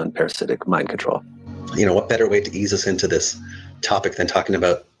focuses on parasitic mind control. You know, what better way to ease us into this topic than talking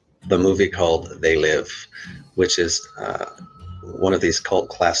about the movie called They Live, which is one of these cult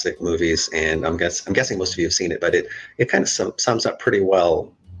classic movies, and I'm guessing most of you have seen it, but it kind of sums up pretty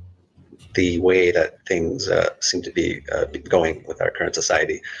well the way that things seem to be going with our current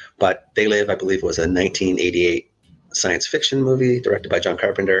society. But They Live, I believe, was a 1988 science fiction movie directed by John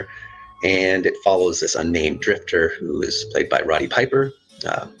Carpenter, and it follows this unnamed drifter who is played by Roddy Piper,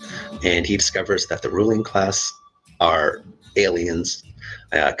 and he discovers that the ruling class are aliens,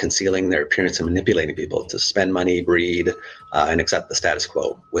 concealing their appearance and manipulating people to spend money, breed, and accept the status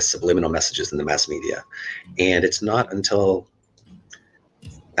quo with subliminal messages in the mass media. And it's not until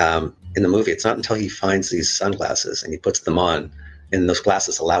in the movie, it's not until he finds these sunglasses and he puts them on, and those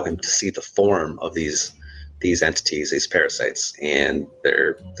glasses allow him to see the form of these entities, these parasites, and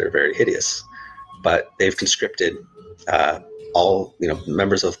they're very hideous. But they've conscripted all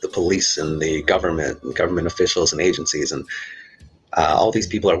members of the police and the government officials and agencies, and all these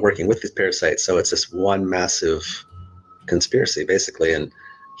people are working with these parasites. So it's this one massive conspiracy, basically. And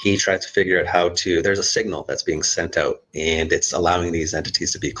he tries to figure out how to. There's a signal that's being sent out, and it's allowing these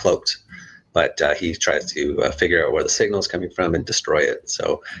entities to be cloaked. But he tries to figure out where the signal is coming from and destroy it.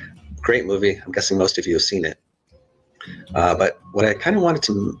 So, great movie. I'm guessing most of you have seen it. But what I kind of wanted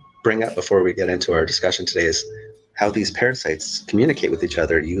to bring up before we get into our discussion today is how these parasites communicate with each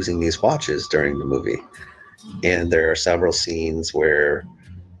other using these watches during the movie. And there are several scenes where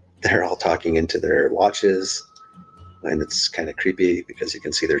they're all talking into their watches, and it's kind of creepy because you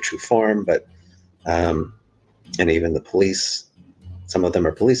can see their true form. But and even the police, some of them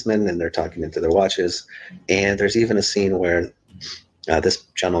are policemen, and they're talking into their watches. And there's even a scene where this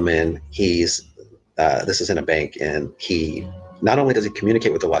gentleman, this is in a bank, and he not only does he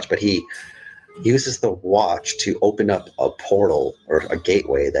communicate with the watch, but he uses the watch to open up a portal or a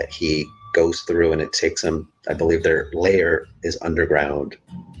gateway that he goes through, and it takes him, I believe their lair is underground.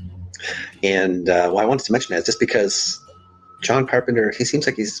 And why I wanted to mention that is just because John Carpenter, he seems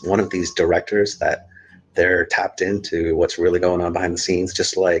like he's one of these directors that they're tapped into what's really going on behind the scenes,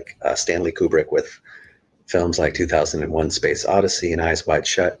 just like Stanley Kubrick with films like 2001: Space Odyssey and Eyes Wide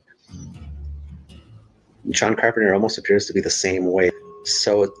Shut. John Carpenter almost appears to be the same way.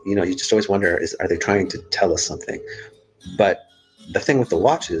 So, you just always wonder, are they trying to tell us something? But the thing with the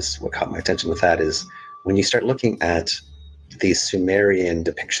watches, what caught my attention with that is when you start looking at these Sumerian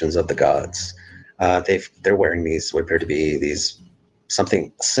depictions of the gods, they're wearing these, what appear to be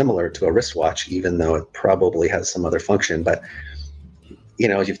something similar to a wristwatch, even though it probably has some other function. But,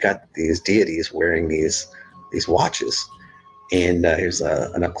 you've got these deities wearing these watches. And here's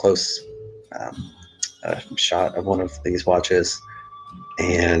an up-close shot of one of these watches.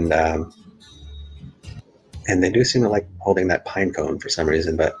 And they do seem to like holding that pine cone for some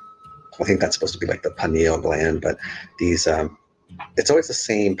reason, but I think that's supposed to be like the pineal gland. But these, it's always the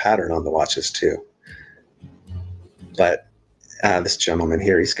same pattern on the watches too. But this gentleman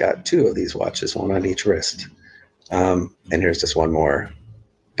here, he's got two of these watches, one on each wrist. And here's just one more.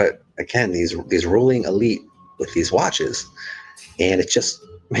 But again, these ruling elite with these watches, and it just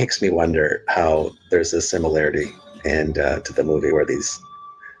makes me wonder how there's a similarity and to the movie where these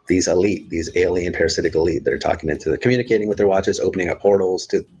elite, these alien parasitic elite, they're communicating with their watches, opening up portals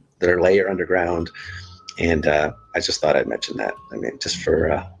to their lair underground. And I just thought I'd mention that. I mean, just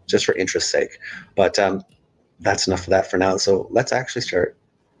for interest's sake. But that's enough of that for now. So let's actually start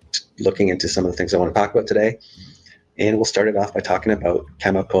looking into some of the things I want to talk about today. And we'll start it off by talking about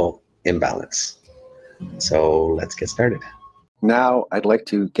chemical imbalance. So let's get started. Now I'd like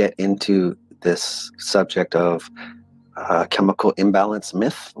to get into this subject of chemical imbalance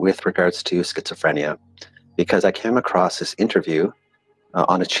myth with regards to schizophrenia, because I came across this interview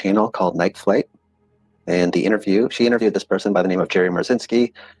on a channel called Night Flight. And she interviewed this person by the name of Jerry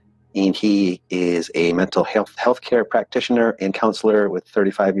Marzinski, and he is a mental healthcare practitioner and counselor with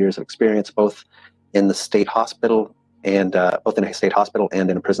 35 years of experience, both in the state hospital and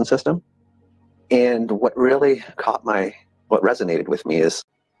in a prison system. And what really what resonated with me is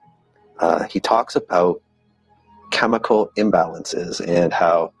he talks about chemical imbalances and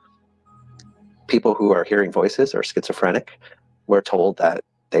how people who are hearing voices or schizophrenic were told that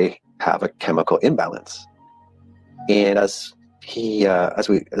they have a chemical imbalance. And as you're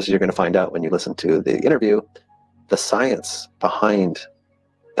going to find out when you listen to the interview, the science behind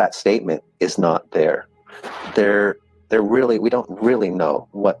that statement is not there. We don't really know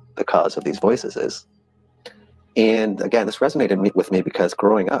what the cause of these voices is. And again, this resonated with me because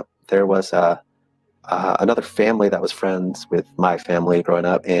growing up, there was another family that was friends with my family growing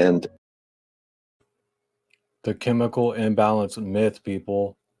up, and the chemical imbalance myth,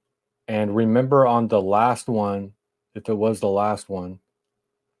 people. And remember on the last one, if it was the last one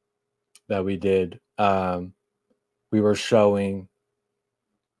that we did, we were showing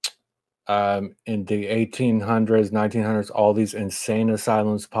in the 1800s, 1900s, all these insane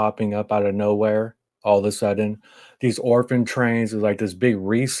asylums popping up out of nowhere. All of a sudden, these orphan trains is like this big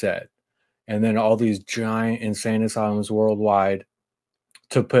reset. And then all these giant insane asylums worldwide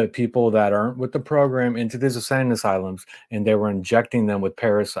to put people that aren't with the program into these insane asylums, and they were injecting them with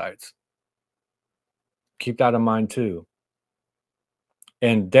parasites. Keep that in mind too.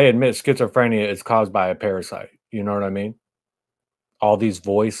 And they admit schizophrenia is caused by a parasite. You know what I mean? All these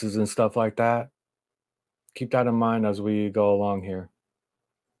voices and stuff like that. Keep that in mind as we go along here.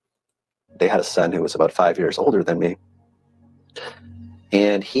 They had a son who was about 5 years older than me.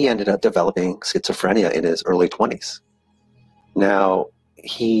 And he ended up developing schizophrenia in his early 20s. Now,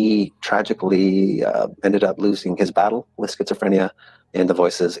 he tragically ended up losing his battle with schizophrenia and the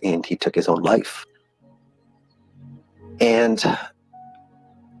voices, and he took his own life. And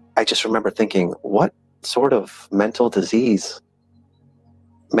I just remember thinking, what sort of mental disease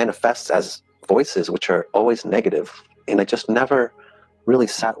manifests as voices which are always negative? And it just never really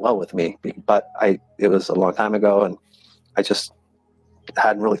sat well with me. But it was a long time ago, and I just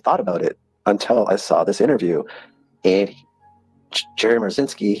hadn't really thought about it until I saw this interview. And Jerry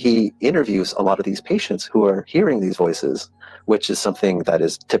Marzinski, he interviews a lot of these patients who are hearing these voices, which is something that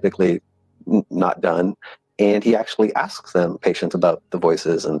is typically not done. And he actually asks them, patients, about the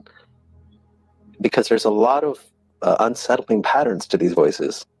voices, and because there's a lot of unsettling patterns to these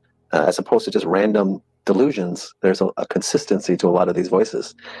voices, as opposed to just random delusions. There's a consistency to a lot of these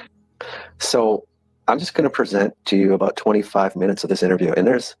voices. So I'm just going to present to you about 25 minutes of this interview, and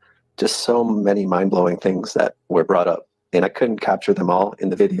there's just so many mind-blowing things that were brought up, and I couldn't capture them all in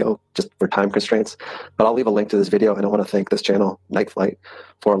the video just for time constraints, but I'll leave a link to this video, and I want to thank this channel, Night Flight,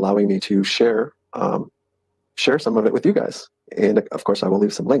 for allowing me to share some of it with you guys. And of course, I will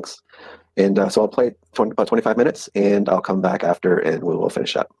leave some links. And so I'll play about 25 minutes, and I'll come back after, and we will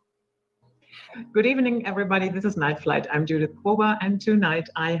finish up. Good evening, everybody. This is Night Flight. I'm Judith Prober, and tonight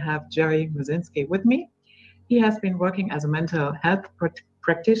I have Jerry Marzinski with me. He has been working as a mental health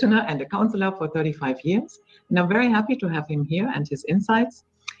practitioner and a counselor for 35 years, and I'm very happy to have him here and his insights.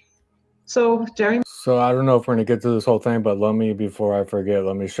 So, Jerry. So I don't know if we're going to get to this whole thing, but before I forget,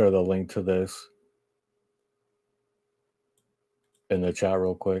 let me share the link to this in the chat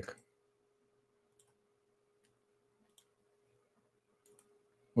real quick.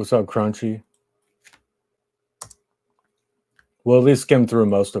 What's up, Crunchy? We'll at least skim through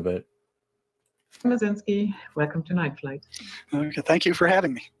most of it. Marzinski, welcome to Night Flight. Okay, thank you for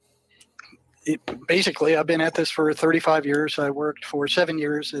having me. Basically, I've been at this for 35 years. I worked for 7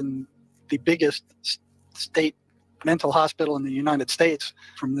 years in the biggest state mental hospital in the United States.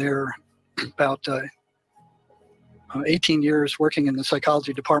 From there, about 18 years working in the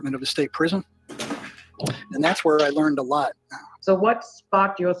psychology department of a state prison. And that's where I learned a lot. So what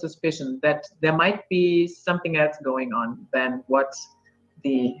sparked your suspicion that there might be something else going on than what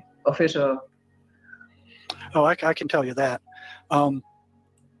the official... Oh, I can tell you that.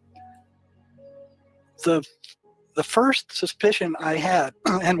 The first suspicion I had,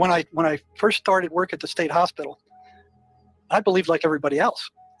 and when I first started work at the state hospital, I believed like everybody else.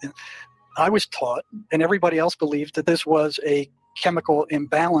 I was taught, and everybody else believed, that this was a chemical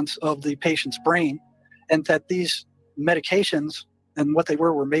imbalance of the patient's brain, and that these medications and what they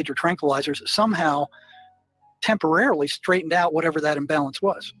were major tranquilizers, somehow temporarily straightened out whatever that imbalance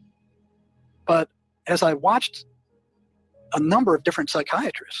was. But as I watched a number of different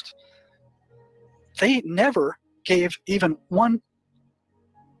psychiatrists, they never gave even one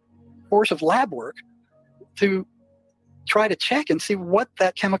course of lab work to try to check and see what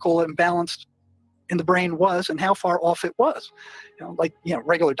that chemical imbalance in the brain was and how far off it was.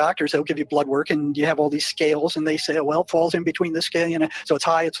 Regular doctors, they'll give you blood work and you have all these scales and they say, well, it falls in between this scale, so it's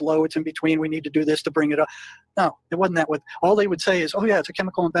high, it's low, it's in between, we need to do this to bring it up. No, it wasn't that. All they would say is, oh, yeah, it's a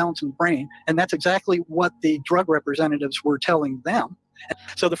chemical imbalance in the brain. And that's exactly what the drug representatives were telling them.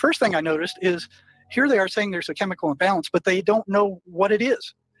 So the first thing I noticed is here they are saying there's a chemical imbalance, but they don't know what it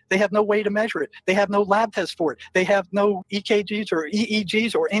is. They have no way to measure it. They have no lab test for it. They have no EKGs or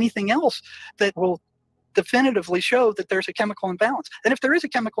EEGs or anything else that will definitively show that there's a chemical imbalance. And if there is a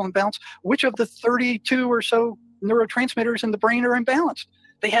chemical imbalance, which of the 32 or so neurotransmitters in the brain are imbalanced?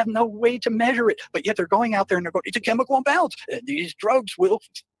 They have no way to measure it, but yet they're going out there and they're going, it's a chemical imbalance. And these drugs will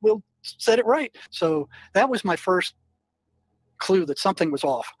set it right. So that was my first clue that something was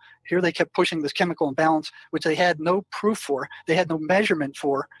off. Here they kept pushing this chemical imbalance, which they had no proof for. They had no measurement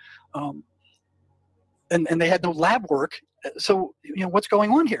for, and they had no lab work. So, what's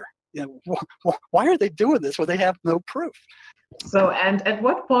going on here? Why are they doing this when they have no proof? So, and at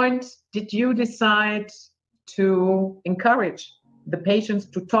what point did you decide to encourage the patients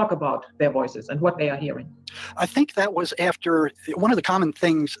to talk about their voices and what they are hearing? I think that was after one of the common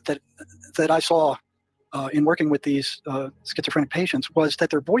things that I saw in working with these schizophrenic patients was that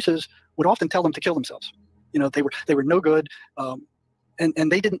their voices would often tell them to kill themselves. They were no good,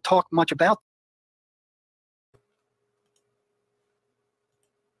 and they didn't talk much about.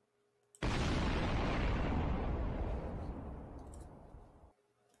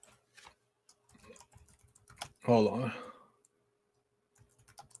 Hold on.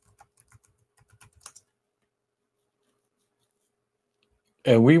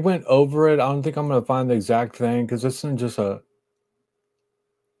 And we went over it. I don't think I'm going to find the exact thing because this isn't just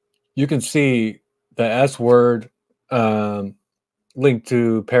you can see the S word linked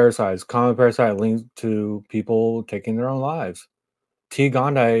to parasites, common parasite linked to people taking their own lives. T.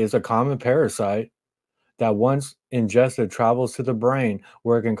 gondii is a common parasite that once ingested travels to the brain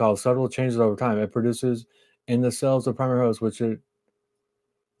where it can cause subtle changes over time. It produces in the cells of primary host, which are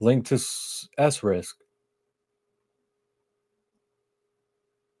linked to S risk.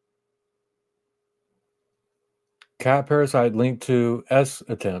 Cat parasite linked to S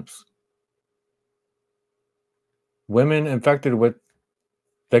attempts. Women infected with,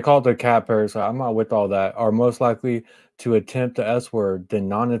 they call it the cat parasite, I'm not with all that, are most likely to attempt the S word than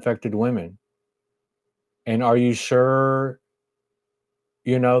non-infected women. And are you sure,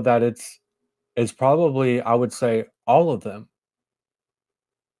 that it's probably, I would say, all of them.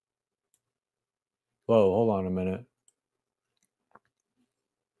 Whoa, hold on a minute.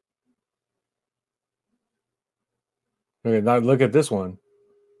 Okay, now look at this one.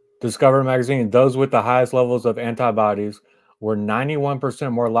 Discover magazine, those with the highest levels of antibodies were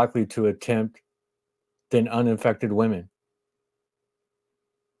 91% more likely to attempt than uninfected women.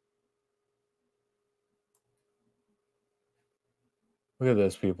 Look at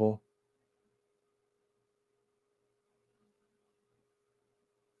this, people.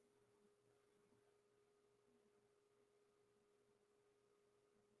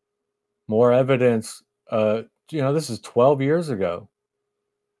 More evidence, this is 12 years ago.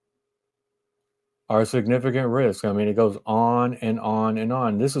 Are a significant risk. I mean, it goes on and on and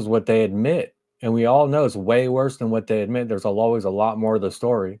on. This is what they admit. And we all know it's way worse than what they admit. There's always a lot more of the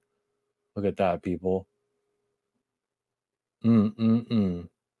story. Look at that, people.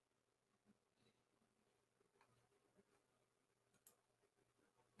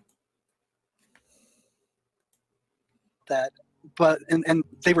 That, but and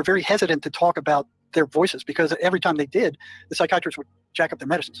they were very hesitant to talk about their voices because every time they did, the psychiatrists would jack up their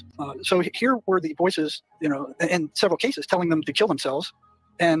medicines. So here were the voices, in several cases telling them to kill themselves.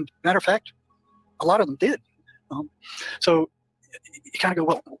 And matter of fact, a lot of them did. So you kind of go,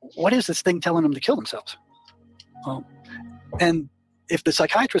 well, what is this thing telling them to kill themselves? And if the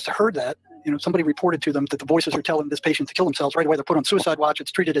psychiatrist heard that, somebody reported to them that the voices are telling this patient to kill themselves, right away they're put on suicide watch.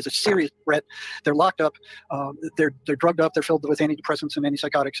 It's treated as a serious threat. They're locked up. They're drugged up. They're filled with antidepressants and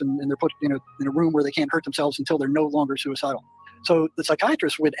antipsychotics, and they're put in a room where they can't hurt themselves until they're no longer suicidal. So the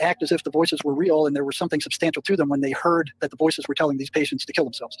psychiatrist would act as if the voices were real and there was something substantial to them when they heard that the voices were telling these patients to kill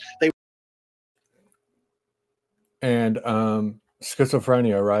themselves. And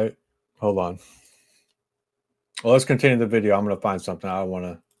schizophrenia, right? Hold on. Well, let's continue the video. I'm going to find something. I want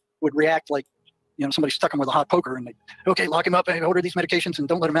to. Would react like, somebody stuck him with a hot poker and okay, lock him up and order these medications and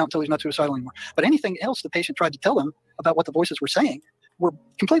don't let him out until he's not suicidal anymore. But anything else the patient tried to tell them about what the voices were saying were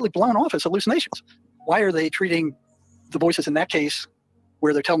completely blown off as hallucinations. Why are they treating the voices in that case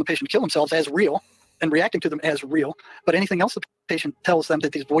where they're telling the patient to kill themselves as real and reacting to them as real, but anything else the patient tells them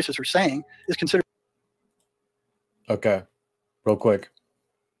that these voices are saying is considered? Okay, real quick.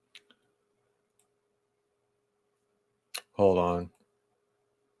 Hold on.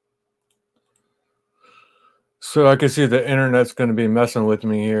 So I can see the internet's going to be messing with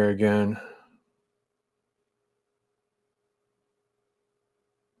me here again.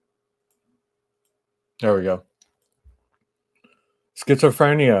 There we go.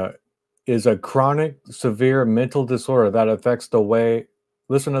 Schizophrenia is a chronic, severe mental disorder that affects the way,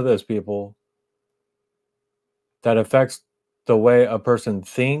 listen to this, people, that affects the way a person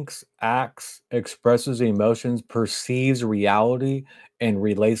thinks, acts, expresses emotions, perceives reality, and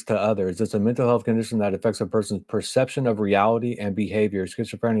relates to others. It's a mental health condition that affects a person's perception of reality and behavior.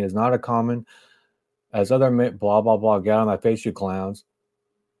 Schizophrenia is not as common as other blah, blah, blah. Get on my face, you clowns.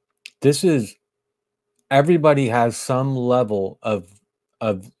 This is, everybody has some level of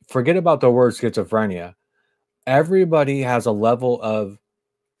forget about the word schizophrenia. Everybody has a level of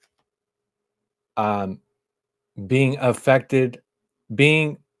being affected,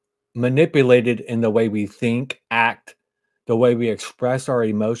 being manipulated in the way we think, act, the way we express our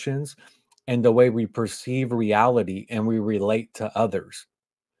emotions, and the way we perceive reality and we relate to others.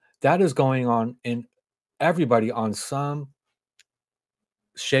 That is going on in everybody on some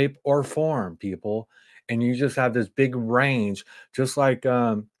shape or form, people. And you just have this big range, just like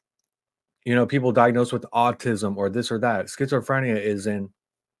people diagnosed with autism or this or that. Schizophrenia is in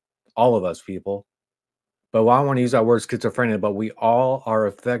all of us, people. But I don't want to use that word schizophrenia, but we all are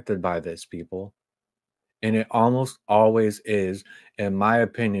affected by this, people. And it almost always is, in my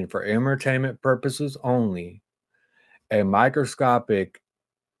opinion, for entertainment purposes only, a microscopic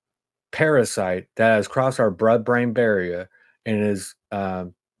parasite that has crossed our blood-brain barrier and is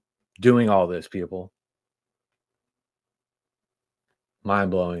doing all this, people.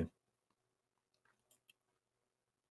 Mind-blowing.